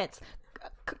open brackets,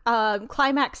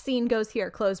 climax scene goes here,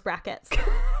 close brackets.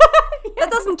 That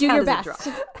doesn't do count your as best.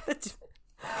 a draft.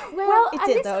 Well, it and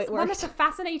did, this though. is It one worked. of the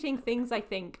fascinating things, I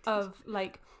think, of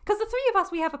like, because the three of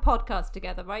us, we have a podcast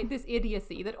together, right? This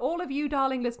idiocy that all of you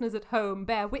darling listeners at home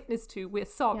bear witness to. We're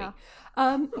sorry.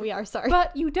 We are sorry.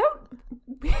 But you don't...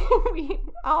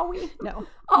 Are we? No.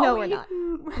 Are No, we? we're not.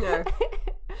 No.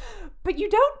 But you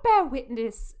don't bear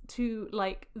witness to,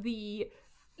 like, the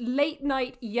late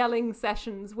night yelling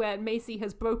sessions where Macy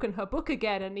has broken her book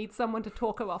again and needs someone to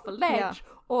talk her off a ledge,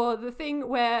 or the thing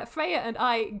where Freya and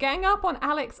I gang up on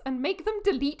Alex and make them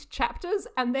delete chapters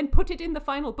and then put it in the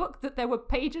final book that there were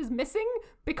pages missing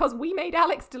because we made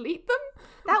Alex delete them.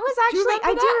 That was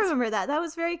actually, I do remember that. That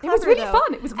was very clever. It was really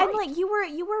fun. It was great. And like you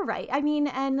were right. I mean,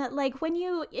 and like when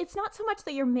it's not so much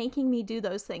that you're making me do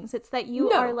those things. It's that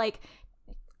you are like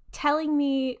telling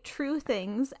me true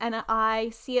things and I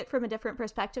see it from a different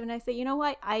perspective and I say, you know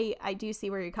what, I do see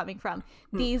where you're coming from.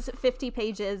 These 50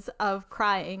 pages of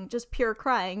crying, just pure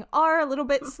crying, are a little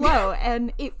bit slow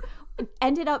and it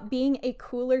ended up being a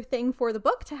cooler thing for the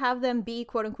book to have them be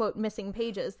quote unquote missing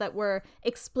pages that were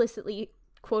explicitly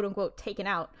quote unquote taken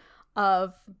out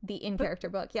of the in-character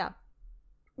book.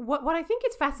 What I think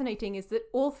is fascinating is that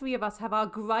all three of us have our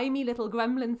grimy little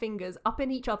gremlin fingers up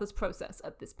in each other's process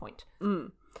at this point.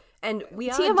 And we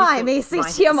are TMI, Macy,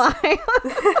 TMI. We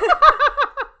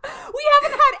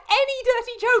haven't had any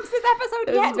dirty jokes this episode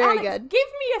it yet. Was very Alex, good. Give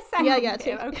me a second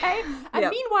here, okay? And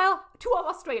Yep. meanwhile, to our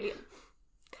Australian.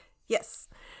 Yes.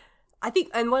 I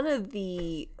think, and one of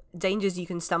the dangers you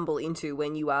can stumble into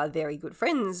when you are very good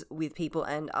friends with people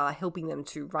and are helping them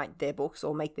to write their books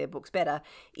or make their books better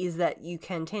is that you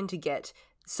can tend to get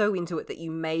so into it that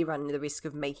you may run the risk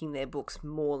of making their books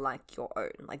more like your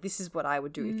own. Like, this is what I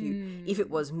would do if it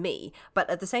was me. But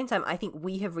at the same time, I think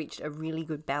we have reached a really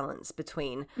good balance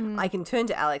between I can turn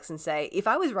to Alex and say, if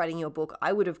I was writing your book,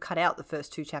 I would have cut out the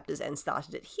first 2 chapters and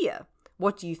started it here.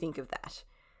 What do you think of that?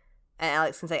 And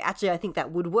Alex can say, actually, I think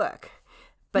that would work.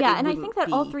 But and I think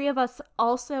that all three of us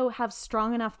also have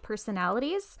strong enough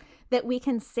personalities that we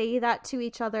can say that to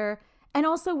each other. And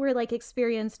also we're like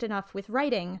experienced enough with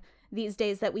writing these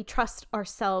days that we trust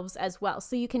ourselves as well.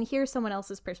 So you can hear someone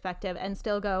else's perspective and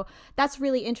still go, that's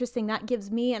really interesting. That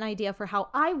gives me an idea for how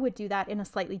I would do that in a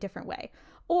slightly different way.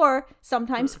 Or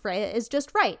sometimes Freya is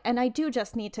just right. And I do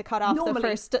just need to cut off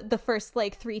the first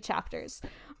like 3 chapters.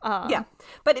 But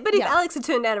if Alex had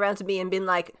turned around to me and been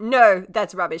like, no,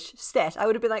 that's rubbish, stat, I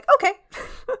would have been like, okay.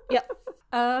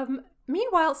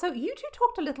 Meanwhile, so you two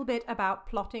talked a little bit about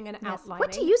plotting and outlining.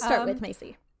 What do you start with,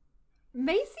 Macy?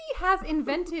 Macy has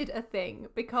invented a thing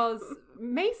because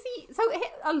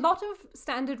a lot of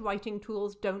standard writing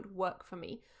tools don't work for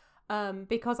me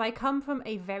because I come from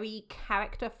a very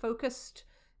character-focused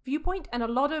viewpoint, and a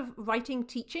lot of writing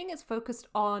teaching is focused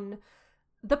on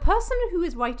the person who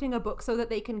is writing a book so that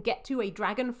they can get to a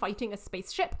dragon fighting a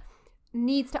spaceship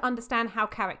needs to understand how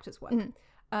characters work.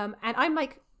 And I'm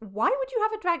like, why would you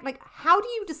have a dragon? Like, how do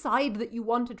you decide that you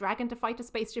want a dragon to fight a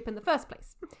spaceship in the first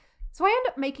place? So I end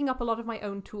up making up a lot of my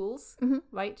own tools,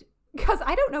 right? Because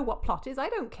I don't know what plot is. I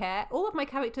don't care. All of my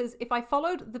characters, if I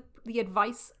followed the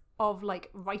advice of like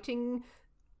writing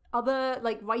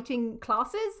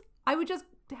classes, I would just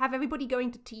have everybody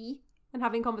going to tea and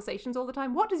having conversations all the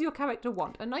time. What does your character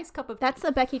want? A nice cup of tea. That's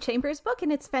the Becky Chambers book, and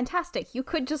it's fantastic. You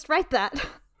could just write that.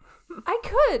 I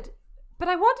could, but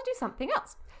I want to do something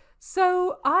else.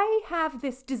 So I have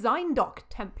this design doc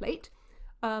template,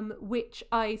 which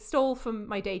I stole from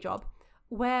my day job,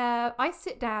 where I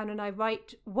sit down and I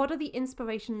write what are the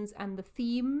inspirations and the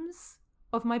themes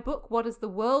of my book, what is the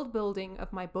world building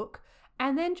of my book,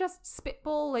 and then just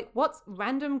spitball, like, what's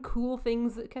random cool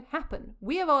things that could happen.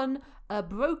 We're on a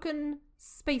broken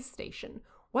space station.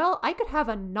 Well, I could have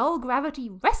a null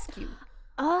gravity rescue.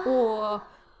 Or...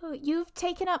 You've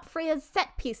taken up Freya's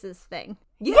set pieces thing.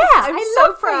 Yes, yeah, I'm I so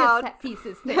love proud. Freya's set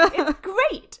pieces thing. It's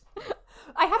great.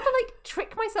 I have to, like,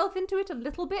 trick myself into it a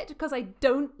little bit because I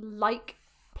don't like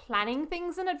planning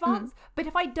things in advance. But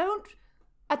if I don't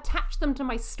attach them to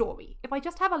my story, if I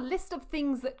just have a list of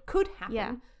things that could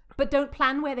happen... but don't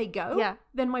plan where they go,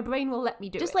 then my brain will let me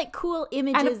do it. Just like cool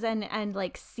images and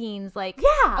like scenes, like,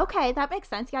 okay, that makes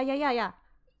sense. Yeah,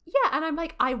 and I'm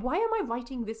like, why am I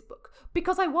writing this book?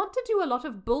 Because I want to do a lot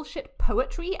of bullshit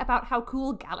poetry about how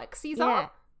cool galaxies are,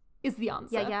 is the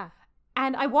answer. Yeah.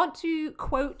 And I want to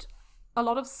quote a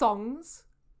lot of songs,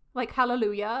 like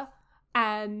Hallelujah,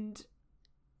 and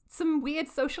some weird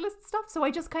socialist stuff. So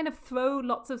I just kind of throw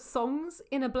lots of songs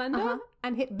in a blender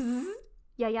and hit bzzz.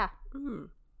 Yeah.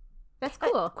 That's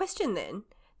cool. Question then.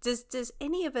 Does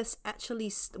any of us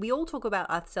actually... we all talk about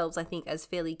ourselves, I think, as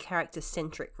fairly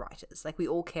character-centric writers. Like, we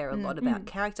all care a lot about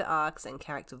character arcs and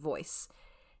character voice.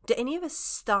 Do any of us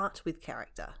start with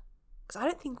character? Because I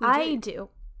don't think we do. I do.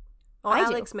 Or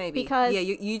Alex, maybe. Because... yeah,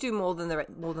 you do more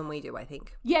than we do, I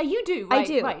think. Yeah, you do. Right, I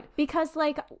do. Right. Because,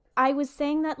 like, I was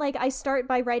saying that, like, I start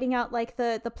by writing out, like,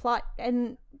 the plot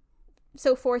and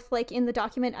so forth, like, in the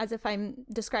document as if I'm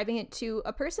describing it to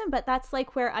a person. But that's,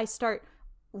 like, where I start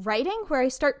writing, where I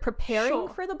start preparing Sure.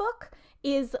 for the book,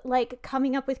 is like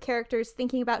coming up with characters,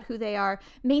 thinking about who they are.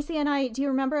 Macy and I, do you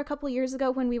remember a couple years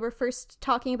ago when we were first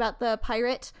talking about the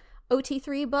pirate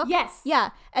OT3 book? Yes.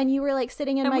 Yeah. And you were like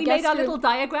sitting in And my we guest made our room. little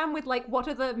diagram with like, what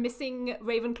are the missing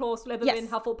Ravenclaw, Slytherin, Yes.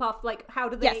 Hufflepuff, like how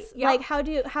do they... Yes. Yeah. Like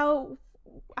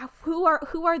who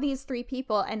are these three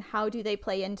people and how do they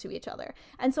play into each other?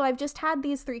 And so I've just had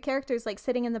these three characters like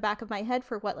sitting in the back of my head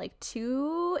for what, like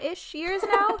 2-ish years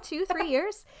now, 2-3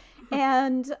 years.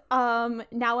 And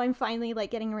now I'm finally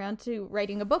like getting around to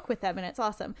writing a book with them, and it's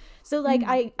awesome. So like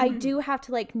I do have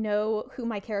to like know who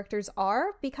my characters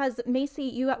are, because Macy,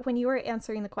 you, when you were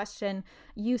answering the question,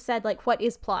 you said like, what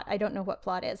is plot? I don't know what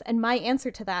plot is. And my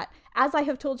answer to that, as I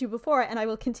have told you before, and I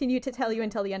will continue to tell you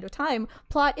until the end of time,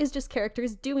 plot is just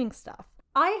characters doing stuff.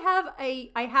 I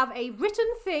have a written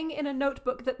thing in a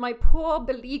notebook that my poor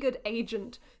beleaguered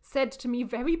agent said to me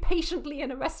very patiently in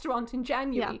a restaurant in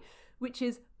January, which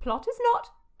is, plot is not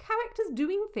characters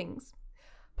doing things.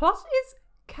 Plot is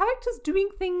characters doing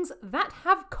things that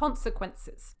have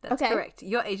consequences. That's Okay. correct.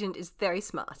 Your agent is very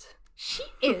smart. She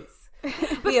is.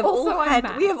 But We have also all I'm had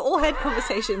mad. we have all had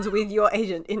conversations with your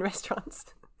agent in restaurants.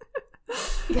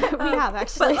 We have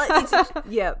actually. But like,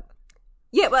 yeah.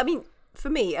 Well, I mean, for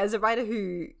me as a writer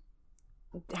who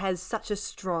has such a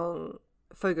strong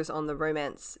focus on the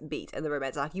romance beat and the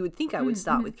romance arc, you would think I would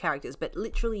start with characters, but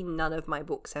literally none of my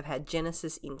books have had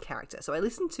Genesis in character. So I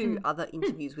listened to other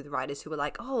interviews with writers who were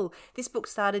like, oh, this book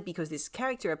started because this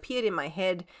character appeared in my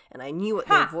head and I knew what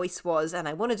their voice was and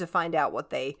I wanted to find out what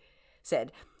they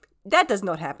said. That does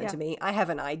not happen to me. I have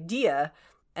an idea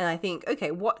and I think,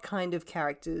 okay, what kind of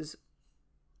characters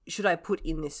should I put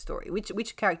in this story?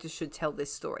 Which characters should tell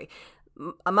this story?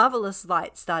 A Marvelous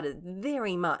Light started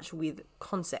very much with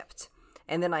concept,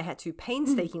 and then I had to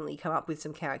painstakingly come up with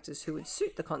some characters who would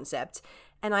suit the concept,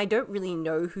 and I don't really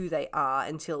know who they are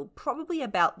until probably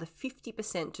about the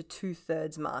 50% to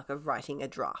 2/3 mark of writing a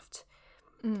draft.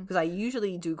 Because I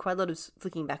usually do quite a lot of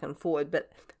flicking back and forward,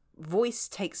 but voice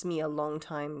takes me a long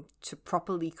time to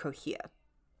properly cohere.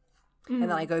 And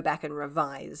then I go back and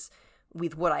revise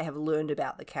with what I have learned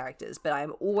about the characters, but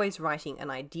I'm always writing an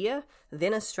idea,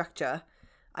 then a structure.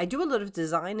 I do a lot of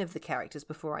design of the characters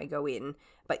before I go in,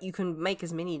 but you can make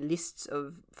as many lists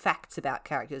of facts about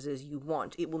characters as you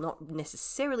want. It will not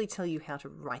necessarily tell you how to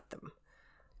write them.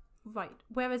 Right.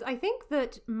 Whereas I think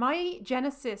that my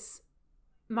genesis,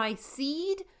 my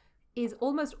seed, is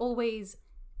almost always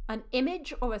an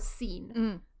image or a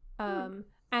scene.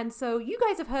 And so you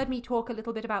guys have heard me talk a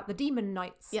little bit about the Demon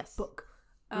Knights book.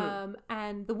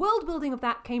 And the world building of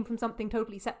that came from something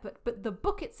totally separate. But the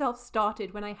book itself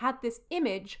started when I had this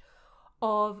image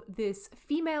of this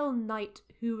female knight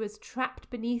who was trapped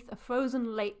beneath a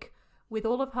frozen lake with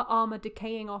all of her armor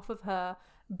decaying off of her,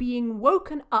 being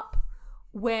woken up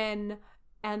when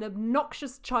an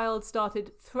obnoxious child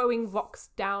started throwing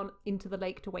rocks down into the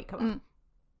lake to wake her up.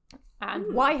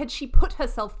 And why had she put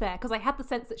herself there? Because I had the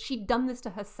sense that she'd done this to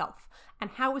herself.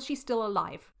 And how was she still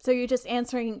alive? So you're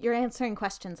answering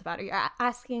questions about it. You're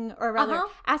asking, or rather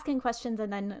asking questions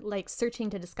and then like searching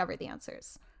to discover the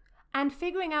answers. And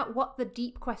figuring out what the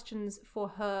deep questions for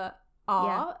her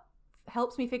are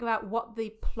helps me figure out what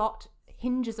the plot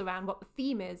hinges around, what the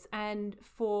theme is. And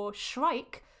for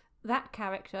Shrike, that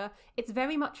character, it's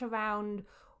very much around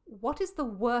what is the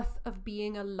worth of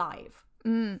being alive?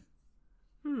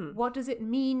 What does it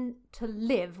mean to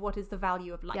live? What is the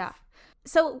value of life? Yeah.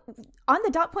 So on the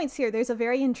dot points here, there's a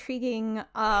very intriguing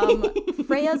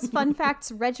Freya's Fun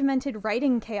Facts Regimented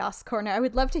Writing Chaos Corner. I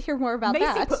would love to hear more about Macy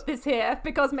that. put this here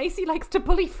because Macy likes to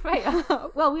bully Freya.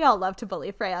 Well, we all love to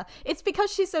bully Freya. It's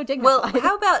because she's so Well, dignified.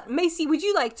 how about, Macy, would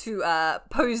you like to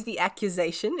pose the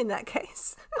accusation in that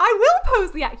case? I will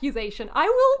pose the accusation. I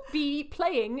will be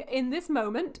playing in this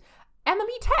moment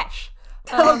Emily Tesh.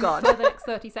 Oh, God. For the next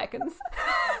 30 seconds.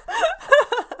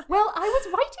 Well, I was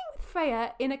writing with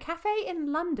Freya in a cafe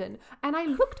in London, and I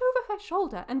looked over her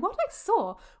shoulder, and what I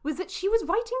saw was that she was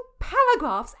writing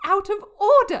paragraphs out of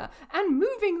order and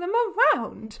moving them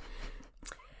around.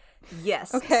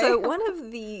 Yes. Okay. So one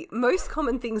of the most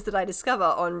common things that I discover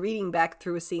on reading back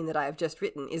through a scene that I have just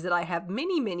written is that I have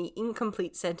many, many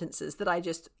incomplete sentences that I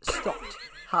just stopped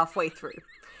halfway through.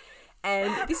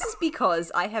 And this is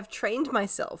because I have trained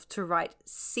myself to write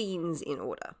scenes in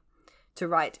order. To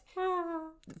write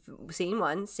scene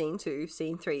 1, scene 2,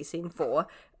 scene 3, scene 4,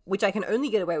 which I can only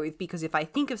get away with because if I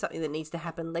think of something that needs to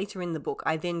happen later in the book,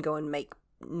 I then go and make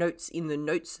notes in the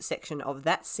notes section of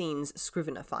that scene's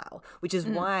Scrivener file, which is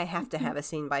why I have to have a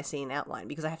scene-by-scene outline,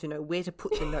 because I have to know where to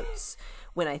put the notes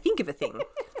when I think of a thing.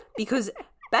 Because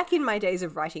back in my days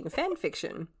of writing fan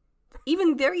fiction,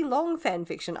 even very long fan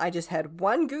fiction, I just had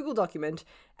one Google document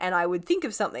and I would think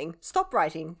of something, stop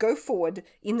writing, go forward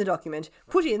in the document,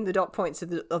 put in the dot points of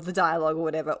the dialogue or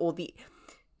whatever, or the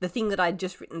thing that I'd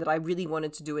just written that I really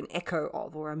wanted to do an echo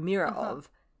of or a mirror of,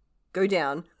 go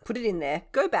down, put it in there,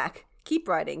 go back, keep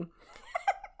writing.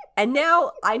 And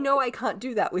now I know I can't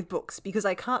do that with books because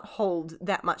I can't hold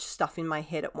that much stuff in my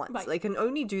head at once. Right. I can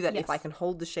only do that if I can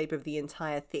hold the shape of the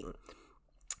entire thing.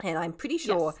 And I'm pretty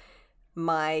sure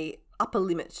my upper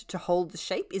limit to hold the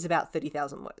shape is about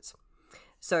 30,000 words.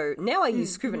 So now I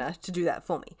use Scrivener to do that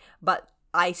for me. But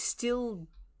I still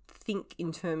think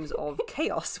in terms of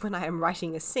chaos when I am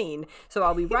writing a scene. So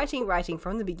I'll be writing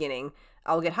from the beginning.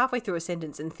 I'll get halfway through a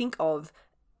sentence and think of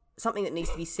something that needs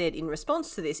to be said in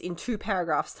response to this in 2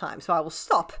 paragraphs time. So I will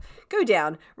stop, go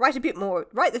down, write a bit more,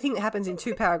 write the thing that happens in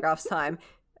 2 paragraphs time.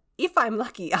 If I'm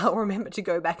lucky, I'll remember to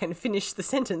go back and finish the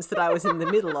sentence that I was in the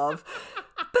middle of,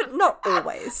 but not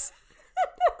always.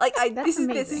 Like this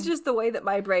is just the way that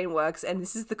my brain works, and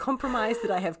this is the compromise that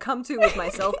I have come to with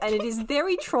myself, and it is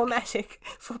very traumatic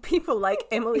for people like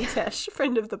Emily Tesh,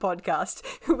 friend of the podcast,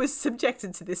 who was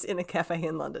subjected to this in a cafe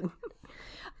in London.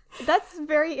 That's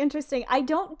very interesting. I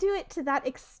don't do it to that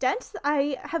extent.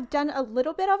 I have done a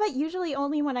little bit of it, usually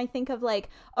only when I think of like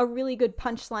a really good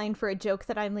punchline for a joke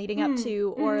that I'm leading up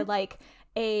to, or like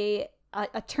a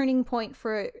turning point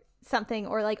for something,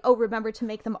 or like, oh, remember to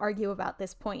make them argue about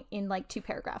this point in like 2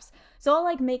 paragraphs. So I'll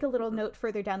like make a little note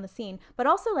further down the scene, but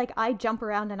also like I jump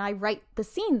around and I write the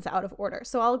scenes out of order.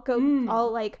 So I'll go,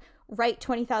 I'll like write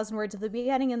 20,000 words at the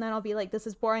beginning, and then I'll be like, this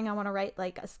is boring, I want to write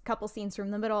like a couple scenes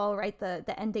from the middle. I'll write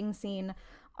the ending scene,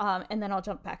 and then I'll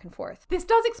jump back and forth. This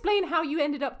does explain how you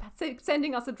ended up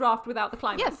sending us a draft without the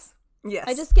climax. Yes.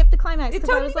 I just skipped the climax because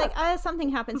totally I was like, something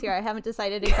happens here. I haven't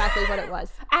decided exactly what it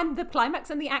was. And the climax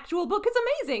in the actual book is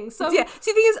amazing. So Yeah.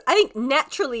 See, the thing is, I think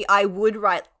naturally I would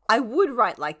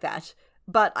write like that,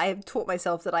 but I have taught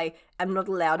myself that I am not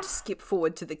allowed to skip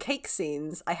forward to the cake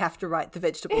scenes. I have to write the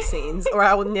vegetable scenes, or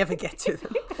I will never get to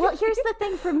them. Well, here's the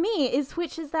thing for me is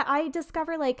that I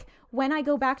discover, like, when I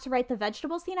go back to write the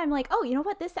vegetable scene, I'm like, oh, you know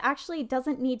what? This actually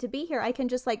doesn't need to be here. I can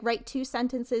just like write 2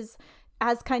 sentences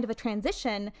as kind of a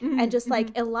transition and just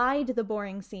like elide the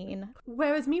boring scene.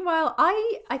 Whereas meanwhile,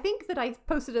 I think that I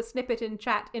posted a snippet in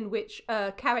chat in which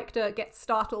a character gets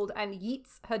startled and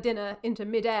yeets her dinner into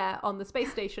midair on the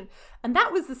space station. And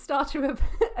that was the starter of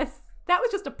that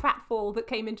was just a pratfall that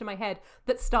came into my head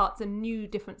that starts a new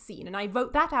different scene. And I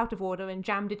wrote that out of order and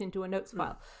jammed it into a notes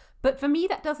file. But for me,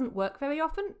 that doesn't work very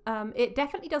often. It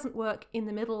definitely doesn't work in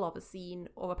the middle of a scene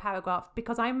or a paragraph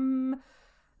because I'm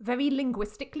very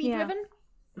linguistically driven.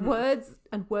 Words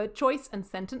and word choice and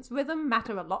sentence rhythm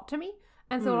matter a lot to me.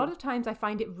 And so a lot of times I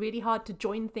find it really hard to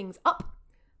join things up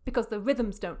because the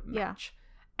rhythms don't match.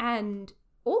 And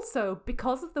also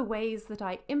because of the ways that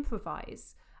I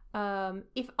improvise,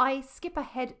 if I skip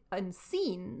ahead in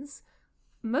scenes,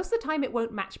 most of the time it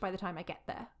won't match by the time I get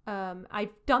there.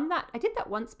 I've done that. I did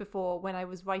that once before when I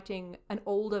was writing an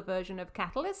older version of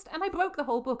Catalyst, and I broke the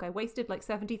whole book. I wasted like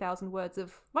 70,000 words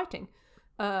of writing.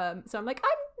 So I'm like,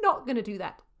 I'm not going to do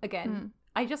that again.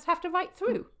 I just have to write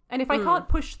through. And if I can't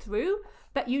push through,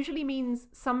 that usually means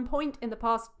some point in the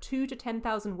past 2 to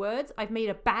 10,000 words, I've made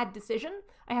a bad decision.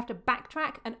 I have to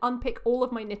backtrack and unpick all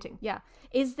of my knitting. Yeah.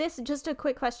 Is this, just a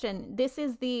quick question, this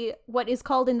is what is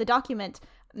called in the document,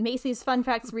 Macy's Fun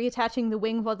Facts Reattaching the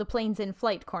Wing While the Plane's in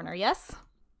Flight corner, yes?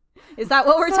 Is that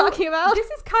what we're talking about? This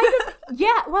is kind of,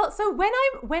 yeah. Well, so when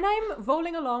I'm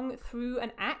rolling along through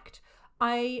an act,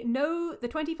 I know the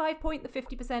 25 point, the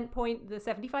 50% point, the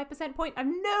 75% point. I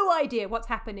have no idea what's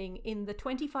happening in the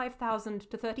 25,000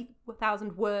 to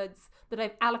 30,000 words that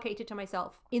I've allocated to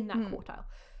myself in that quartile.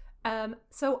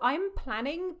 So I'm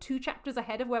planning 2 chapters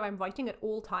ahead of where I'm writing at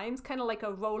all times, kind of like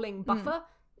a rolling buffer,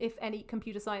 if any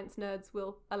computer science nerds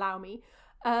will allow me.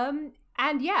 And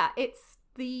yeah, it's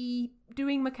the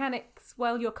doing mechanics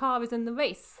while your car is in the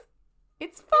race.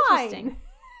 It's fine. Interesting.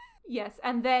 Yes,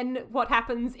 and then what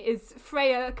happens is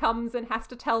Freya comes and has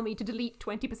to tell me to delete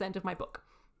 20% of my book.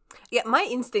 Yeah, my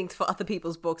instinct for other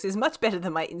people's books is much better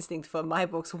than my instinct for my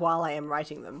books while I am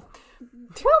writing them.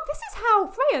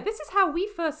 Well, Freya, this is how we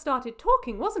first started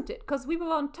talking, wasn't it? Because we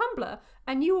were on Tumblr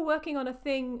and you were working on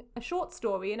a short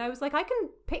story, and I was like, I can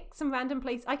pick some random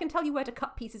place, I can tell you where to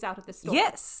cut pieces out of this story.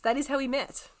 Yes, that is how we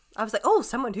met. I was like, oh,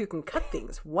 someone who can cut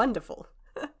things. Wonderful.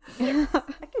 Yes,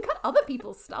 I can cut other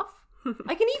people's stuff.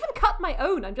 I can even cut my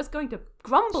own. I'm just going to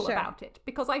grumble about it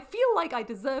because I feel like I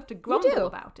deserve to grumble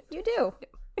about it. You do.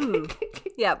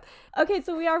 Yep. Okay,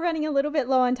 so we are running a little bit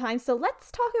low on time, so let's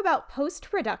talk about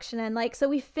post-production. And like, so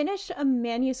we finish a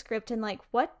manuscript, and like,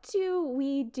 what do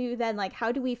we do then? Like,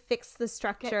 how do we fix the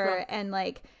structure, and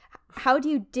like, how do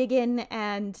you dig in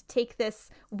and take this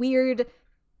weird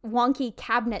wonky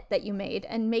cabinet that you made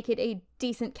and make it a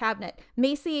decent cabinet?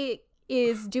 Macy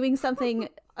is doing something,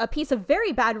 a piece of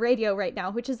very bad radio right now,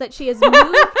 which is that she has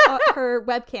moved her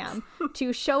webcam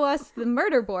to show us the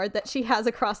murder board that she has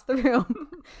across the room.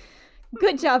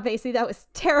 Good job, Macy. That was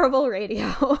terrible radio.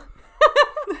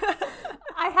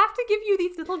 I have to give you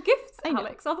these little gifts,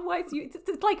 Alex. Otherwise,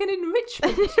 it's like an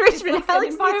enrichment. Enrichment. It's like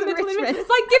Alex an environmental needs enrichment. It's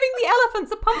like giving the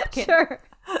elephants a pumpkin. Sure.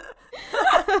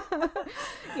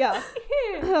 Yeah.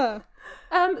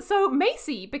 So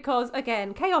Macy, because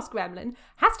again, Chaos Gremlin,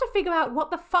 has to figure out what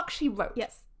the fuck she wrote.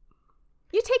 Yes.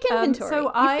 You take inventory.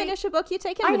 So you finish a book, you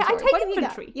take inventory. I take what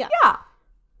inventory. Yeah.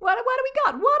 What do we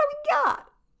got? What do we got?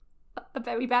 A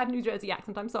very bad New Jersey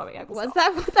accent. I'm sorry. Was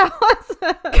that what that was?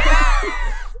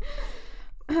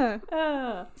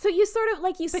 So you sort of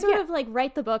like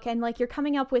write the book, and like you're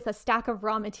coming up with a stack of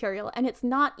raw material, and it's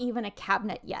not even a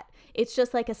cabinet yet. It's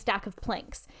just like a stack of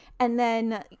planks. And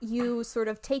then you sort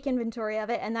of take inventory of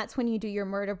it, and that's when you do your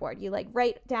murder board. You like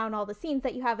write down all the scenes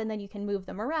that you have, and then you can move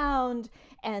them around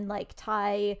and like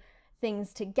tie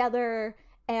things together.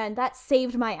 And that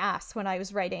saved my ass when I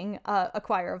was writing A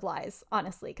Choir of Lies,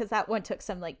 honestly, because that one took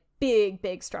some like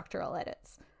big structural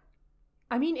edits.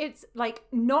 I mean, it's like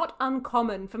not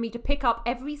uncommon for me to pick up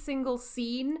every single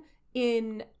scene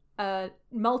in a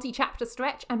multi-chapter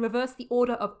stretch and reverse the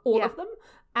order of all of them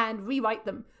and rewrite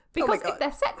them. Because if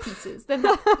they're set pieces, then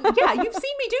you've seen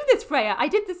me do this, Freya.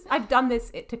 I've done this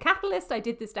to Catalyst, I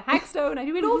did this to Hagstone, I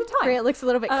do it all the time. Freya looks a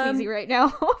little bit queasy right now.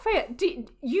 Freya,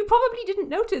 you probably didn't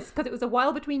notice because it was a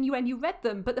while between you and you read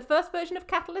them, but the first version of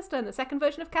Catalyst and the second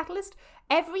version of Catalyst,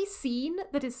 every scene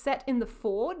that is set in the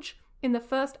Forge in the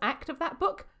first act of that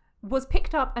book was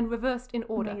picked up and reversed in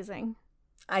order. Amazing.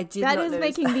 I did that not is notice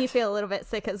making that. me feel a little bit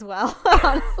sick as well,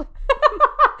 honestly.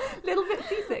 Little bit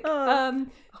seasick. Oh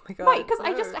my God, right, because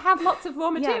I just have lots of raw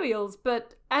materials,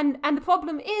 but and the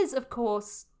problem is, of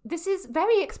course, this is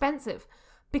very expensive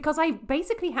because I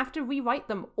basically have to rewrite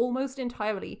them almost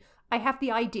entirely. I have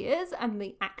the ideas and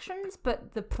the actions,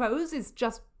 but the prose is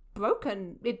just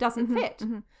broken. It doesn't fit.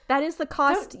 Mm-hmm. That is the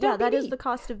cost. Don't that be is me. the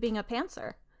cost of being a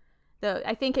pantser. Though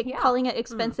I think calling it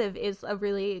expensive is a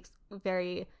really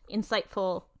very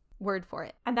insightful word for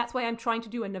it. And that's why I'm trying to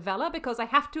do a novella, because I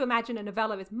have to imagine a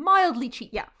novella is mildly cheap.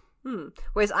 Yeah.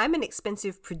 Whereas I'm an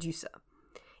expensive producer,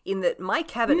 in that my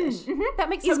cabinet That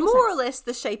makes is total more sense. or less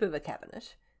the shape of a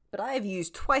cabinet, but I have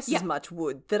used twice as much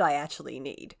wood that I actually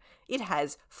need. It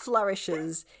has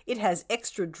flourishes, it has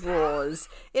extra drawers,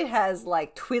 it has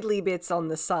like twiddly bits on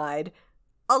the side.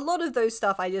 A lot of those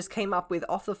stuff I just came up with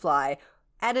off the fly,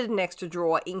 added an extra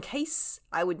drawer in case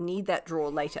I would need that drawer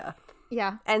later.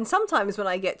 Yeah. And sometimes when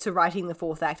I get to writing the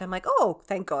fourth act, I'm like, oh,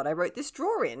 thank God I wrote this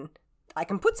drawer in. I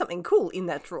can put something cool in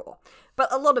that drawer.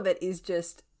 But a lot of it is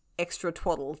just extra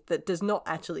twaddle that does not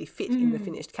actually fit in the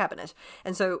finished cabinet.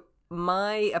 And so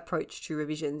my approach to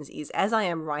revisions is, as I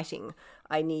am writing,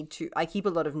 I keep a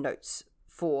lot of notes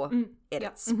for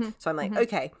edits. Yep. So I'm like,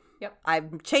 okay, Yep.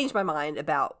 I've changed my mind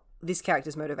about this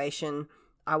character's motivation.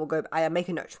 I make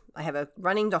a note. I have a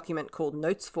running document called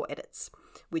Notes for Edits,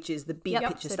 which is the big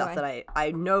picture stuff that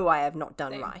I know I have not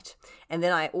done right. And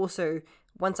then I also,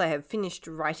 once I have finished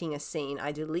writing a scene,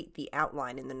 I delete the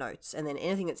outline in the notes. And then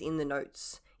anything that's in the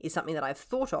notes is something that I've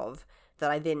thought of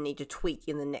that I then need to tweak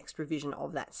in the next revision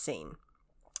of that scene.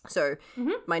 So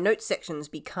my notes sections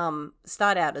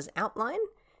start out as outline,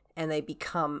 and they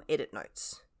become edit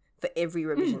notes for every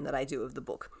revision that I do of the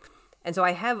book. And so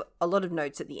I have a lot of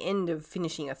notes at the end of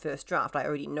finishing a first draft. I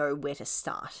already know where to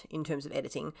start in terms of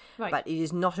editing. Right. But it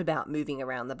is not about moving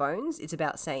around the bones. It's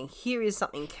about saying, here is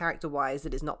something character-wise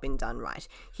that has not been done right.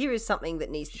 Here is something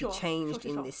that needs to be changed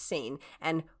in this scene.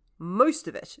 And most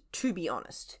of it, to be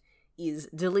honest, is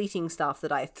deleting stuff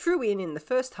that I threw in the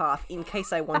first half in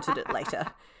case I wanted it later.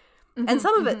 And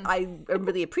some of it I am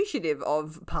really appreciative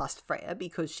of past Freya,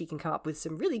 because she can come up with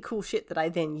some really cool shit that I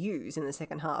then use in the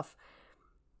second half.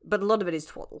 But a lot of it is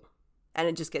twaddle, and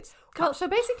it just gets cut. Well, so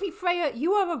basically, Freya,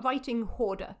 you are a writing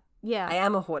hoarder. Yeah. I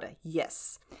am a hoarder,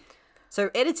 yes. So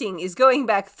editing is going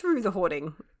back through the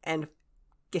hoarding and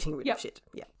getting rid of shit.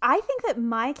 Yeah. I think that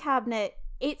my cabinet,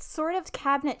 it's sort of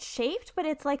cabinet shaped, but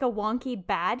it's like a wonky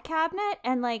bad cabinet,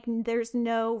 and like there's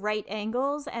no right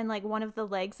angles, and like one of the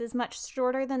legs is much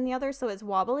shorter than the other, so it's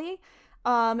wobbly.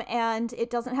 And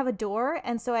it doesn't have a door,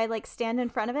 and so I like stand in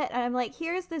front of it and I'm like,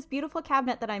 here's this beautiful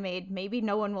cabinet that I made. Maybe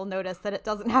no one will notice that it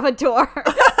doesn't have a door.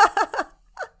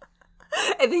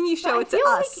 And then you show it to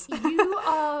us. Like you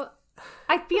are.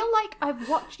 I feel like I've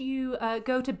watched you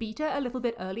go to beta a little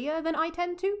bit earlier than I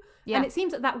tend to. Yeah. And it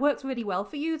seems that works really well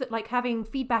for you, that like having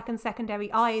feedback and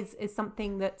secondary eyes is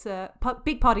something that's a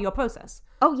big part of your process.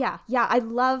 Oh, yeah. Yeah, I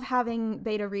love having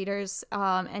beta readers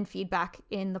and feedback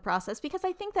in the process because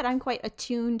I think that I'm quite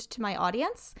attuned to my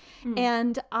audience.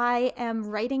 And I am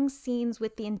writing scenes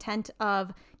with the intent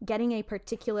of getting a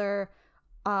particular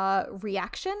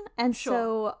reaction. And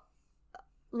so,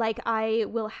 like, I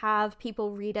will have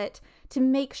people read it to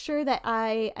make sure that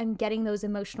I am getting those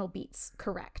emotional beats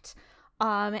correct.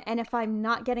 And if I'm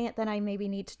not getting it, then I maybe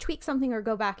need to tweak something or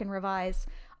go back and revise.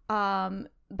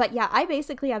 But yeah, I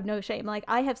basically have no shame. Like,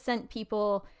 I have sent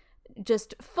people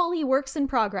just fully works in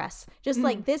progress. Just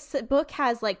like, this book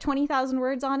has like 20,000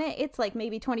 words on it. It's like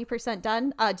maybe 20%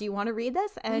 done. Do you want to read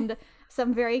this? And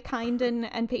some very kind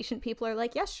and patient people are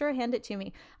like, yes, sure, hand it to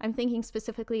me. I'm thinking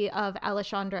specifically of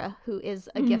Alessandra, who is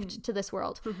a gift to this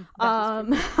world. But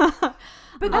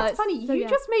that's funny. So You yeah.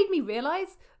 just made me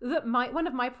realize that one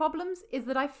of my problems is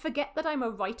that I forget that I'm a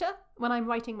writer when I'm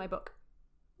writing my book.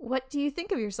 What do you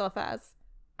think of yourself as?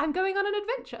 I'm going on an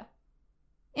adventure.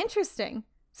 Interesting.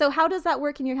 So how does that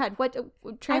work in your head? What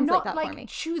I'm translate not that like for me?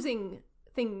 choosing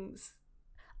things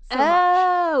so much.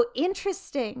 Oh,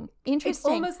 interesting. It's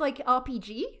almost like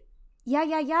RPG.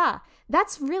 Yeah.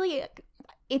 That's really,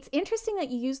 it's interesting that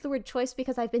you use the word choice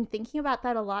because I've been thinking about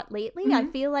that a lot lately. I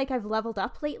feel like I've leveled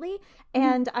up lately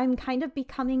and I'm kind of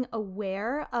becoming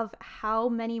aware of how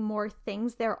many more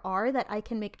things there are that I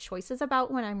can make choices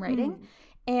about when I'm writing.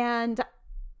 And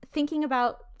thinking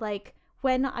about like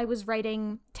when I was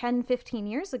writing 10, 15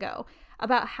 years ago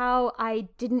about how I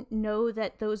didn't know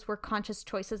that those were conscious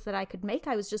choices that I could make.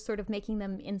 I was just sort of making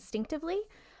them instinctively.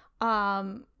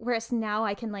 Whereas now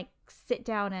I can like sit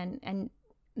down and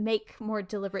make more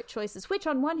deliberate choices, which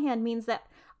on one hand means that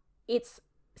it's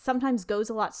sometimes goes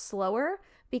a lot slower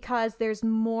because there's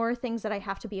more things that I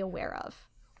have to be aware of.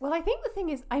 Well, I think the thing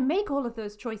is I make all of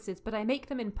those choices, but I make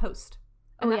them in post.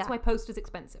 And that's why post is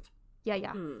expensive.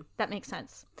 Yeah. That makes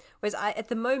sense. Whereas at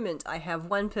the moment, I have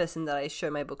one person that I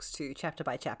show my books to chapter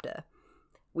by chapter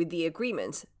with the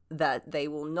agreement that they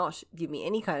will not give me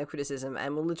any kind of criticism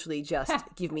and will literally just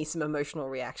give me some emotional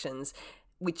reactions,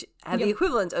 which have the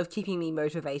equivalent of keeping me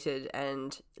motivated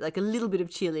and like a little bit of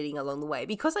cheerleading along the way.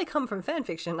 Because I come from fan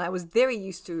fiction, I was very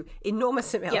used to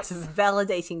enormous amounts of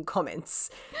validating comments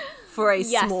for a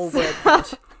small word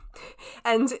count.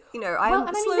 And,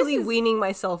 I'm slowly weaning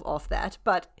myself off that,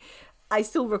 but I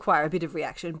still require a bit of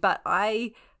reaction. But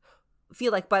I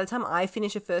feel like by the time I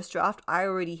finish a first draft, I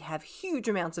already have huge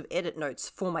amounts of edit notes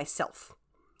for myself.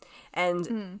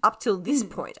 And up till this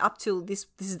point, this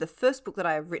is the first book that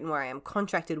I have written where I am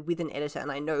contracted with an editor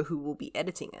and I know who will be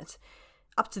editing it.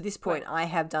 Up to this point, I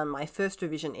have done my first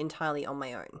revision entirely on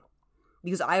my own.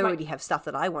 Because I already have stuff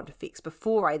that I want to fix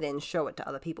before I then show it to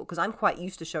other people. Because I'm quite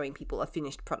used to showing people a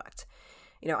finished product.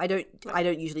 I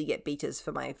don't usually get betas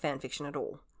for my fan fiction at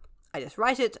all. I just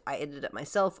write it, I edit it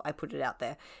myself, I put it out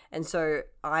there. And so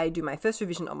I do my first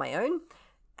revision on my own,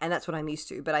 and that's what I'm used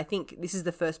to. But I think this is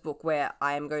the first book where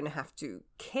I am going to have to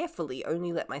carefully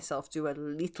only let myself do a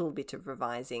little bit of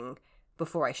revising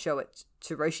before I show it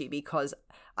to Roshi, because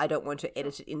I don't want to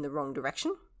edit it in the wrong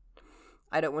direction.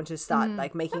 I don't want to start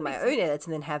making my own edits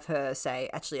and then have her say,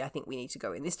 actually, I think we need to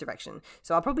go in this direction.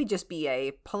 So I'll probably just be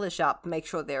a polish up, make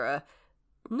sure there are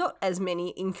not as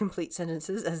many incomplete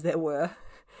sentences as there were,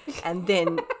 and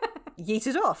then yeet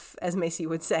it off, as Macy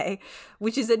would say,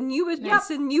 which is a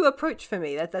new approach for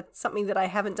me. That's something that I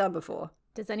haven't done before.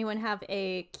 Does anyone have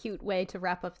a cute way to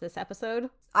wrap up this episode?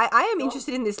 I am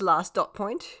interested in this last dot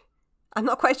point. I'm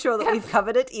not quite sure that we've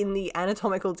covered it in the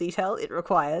anatomical detail it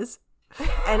requires.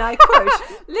 And I quote,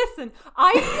 listen,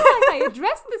 I feel like I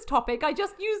addressed this topic. I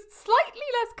just used slightly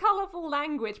less colourful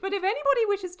language. But if anybody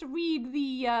wishes to read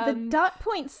The dot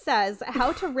point says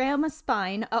how to ram a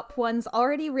spine up one's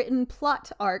already written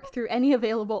plot arc through any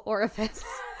available orifice.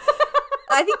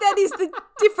 I think that is the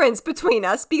difference between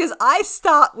us, because I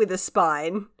start with a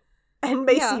spine and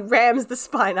Macy rams the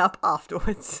spine up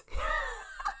afterwards.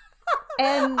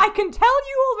 And I can tell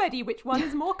you already which one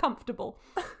is more comfortable.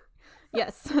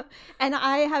 Yes. And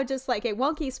I have just like a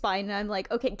wonky spine and I'm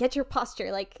like, okay, get your posture.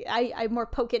 Like I more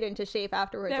poke it into shape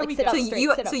afterwards. There Like we sit go. up So straight, you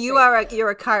sit up straight. you're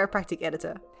a chiropractic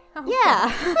editor.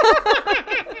 Yeah.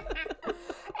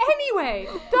 Anyway,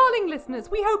 darling listeners,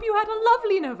 we hope you had a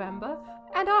lovely November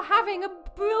and are having a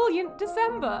brilliant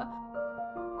December.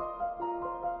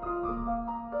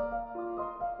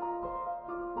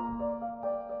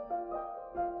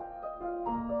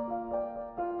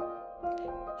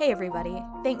 Hey everybody,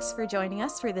 thanks for joining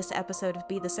us for this episode of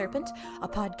Be the Serpent, a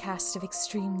podcast of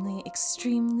extremely,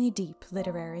 extremely deep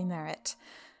literary merit.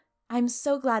 I'm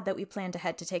so glad that we planned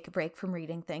ahead to take a break from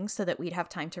reading things so that we'd have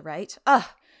time to write.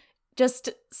 Just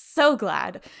so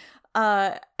glad.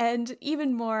 And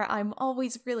even more, I'm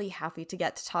always really happy to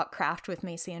get to talk craft with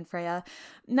Macy and Freya.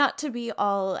 Not to be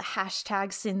all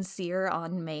 #sincere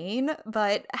on Maine,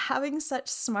 but having such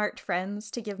smart friends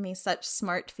to give me such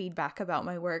smart feedback about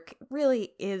my work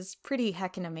really is pretty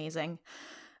heckin' amazing.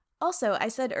 Also, I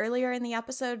said earlier in the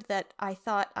episode that I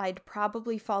thought I'd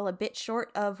probably fall a bit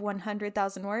short of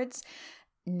 100,000 words.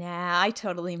 Nah, I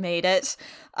totally made it.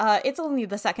 It's only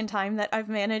the second time that I've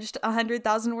managed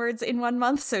 100,000 words in 1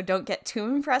 month, so don't get too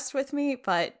impressed with me,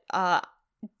 but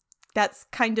that's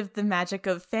kind of the magic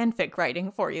of fanfic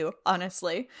writing for you,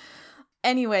 honestly.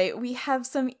 Anyway, we have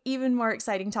some even more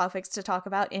exciting topics to talk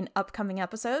about in upcoming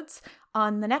episodes.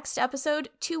 On the next episode,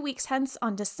 2 weeks hence,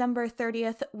 on December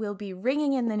 30th, we'll be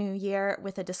ringing in the new year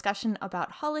with a discussion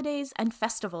about holidays and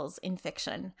festivals in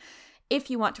fiction. If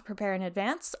you want to prepare in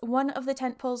advance, one of the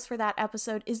tentpoles for that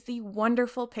episode is the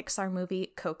wonderful Pixar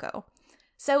movie Coco.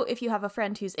 So if you have a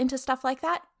friend who's into stuff like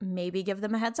that, maybe give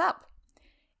them a heads up.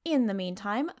 In the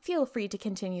meantime, feel free to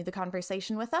continue the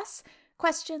conversation with us.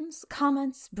 Questions,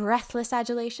 comments, breathless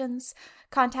adulations,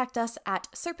 contact us at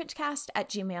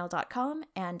serpentcast@gmail.com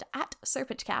and at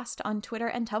serpentcast on Twitter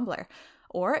and Tumblr,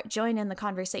 or join in the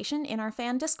conversation in our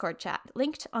fan Discord chat,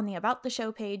 linked on the About the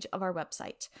Show page of our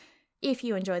website. If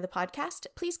you enjoy the podcast,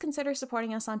 please consider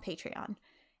supporting us on Patreon.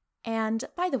 And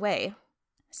by the way,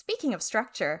 speaking of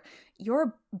structure,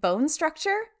 your bone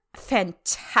structure?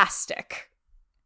 Fantastic!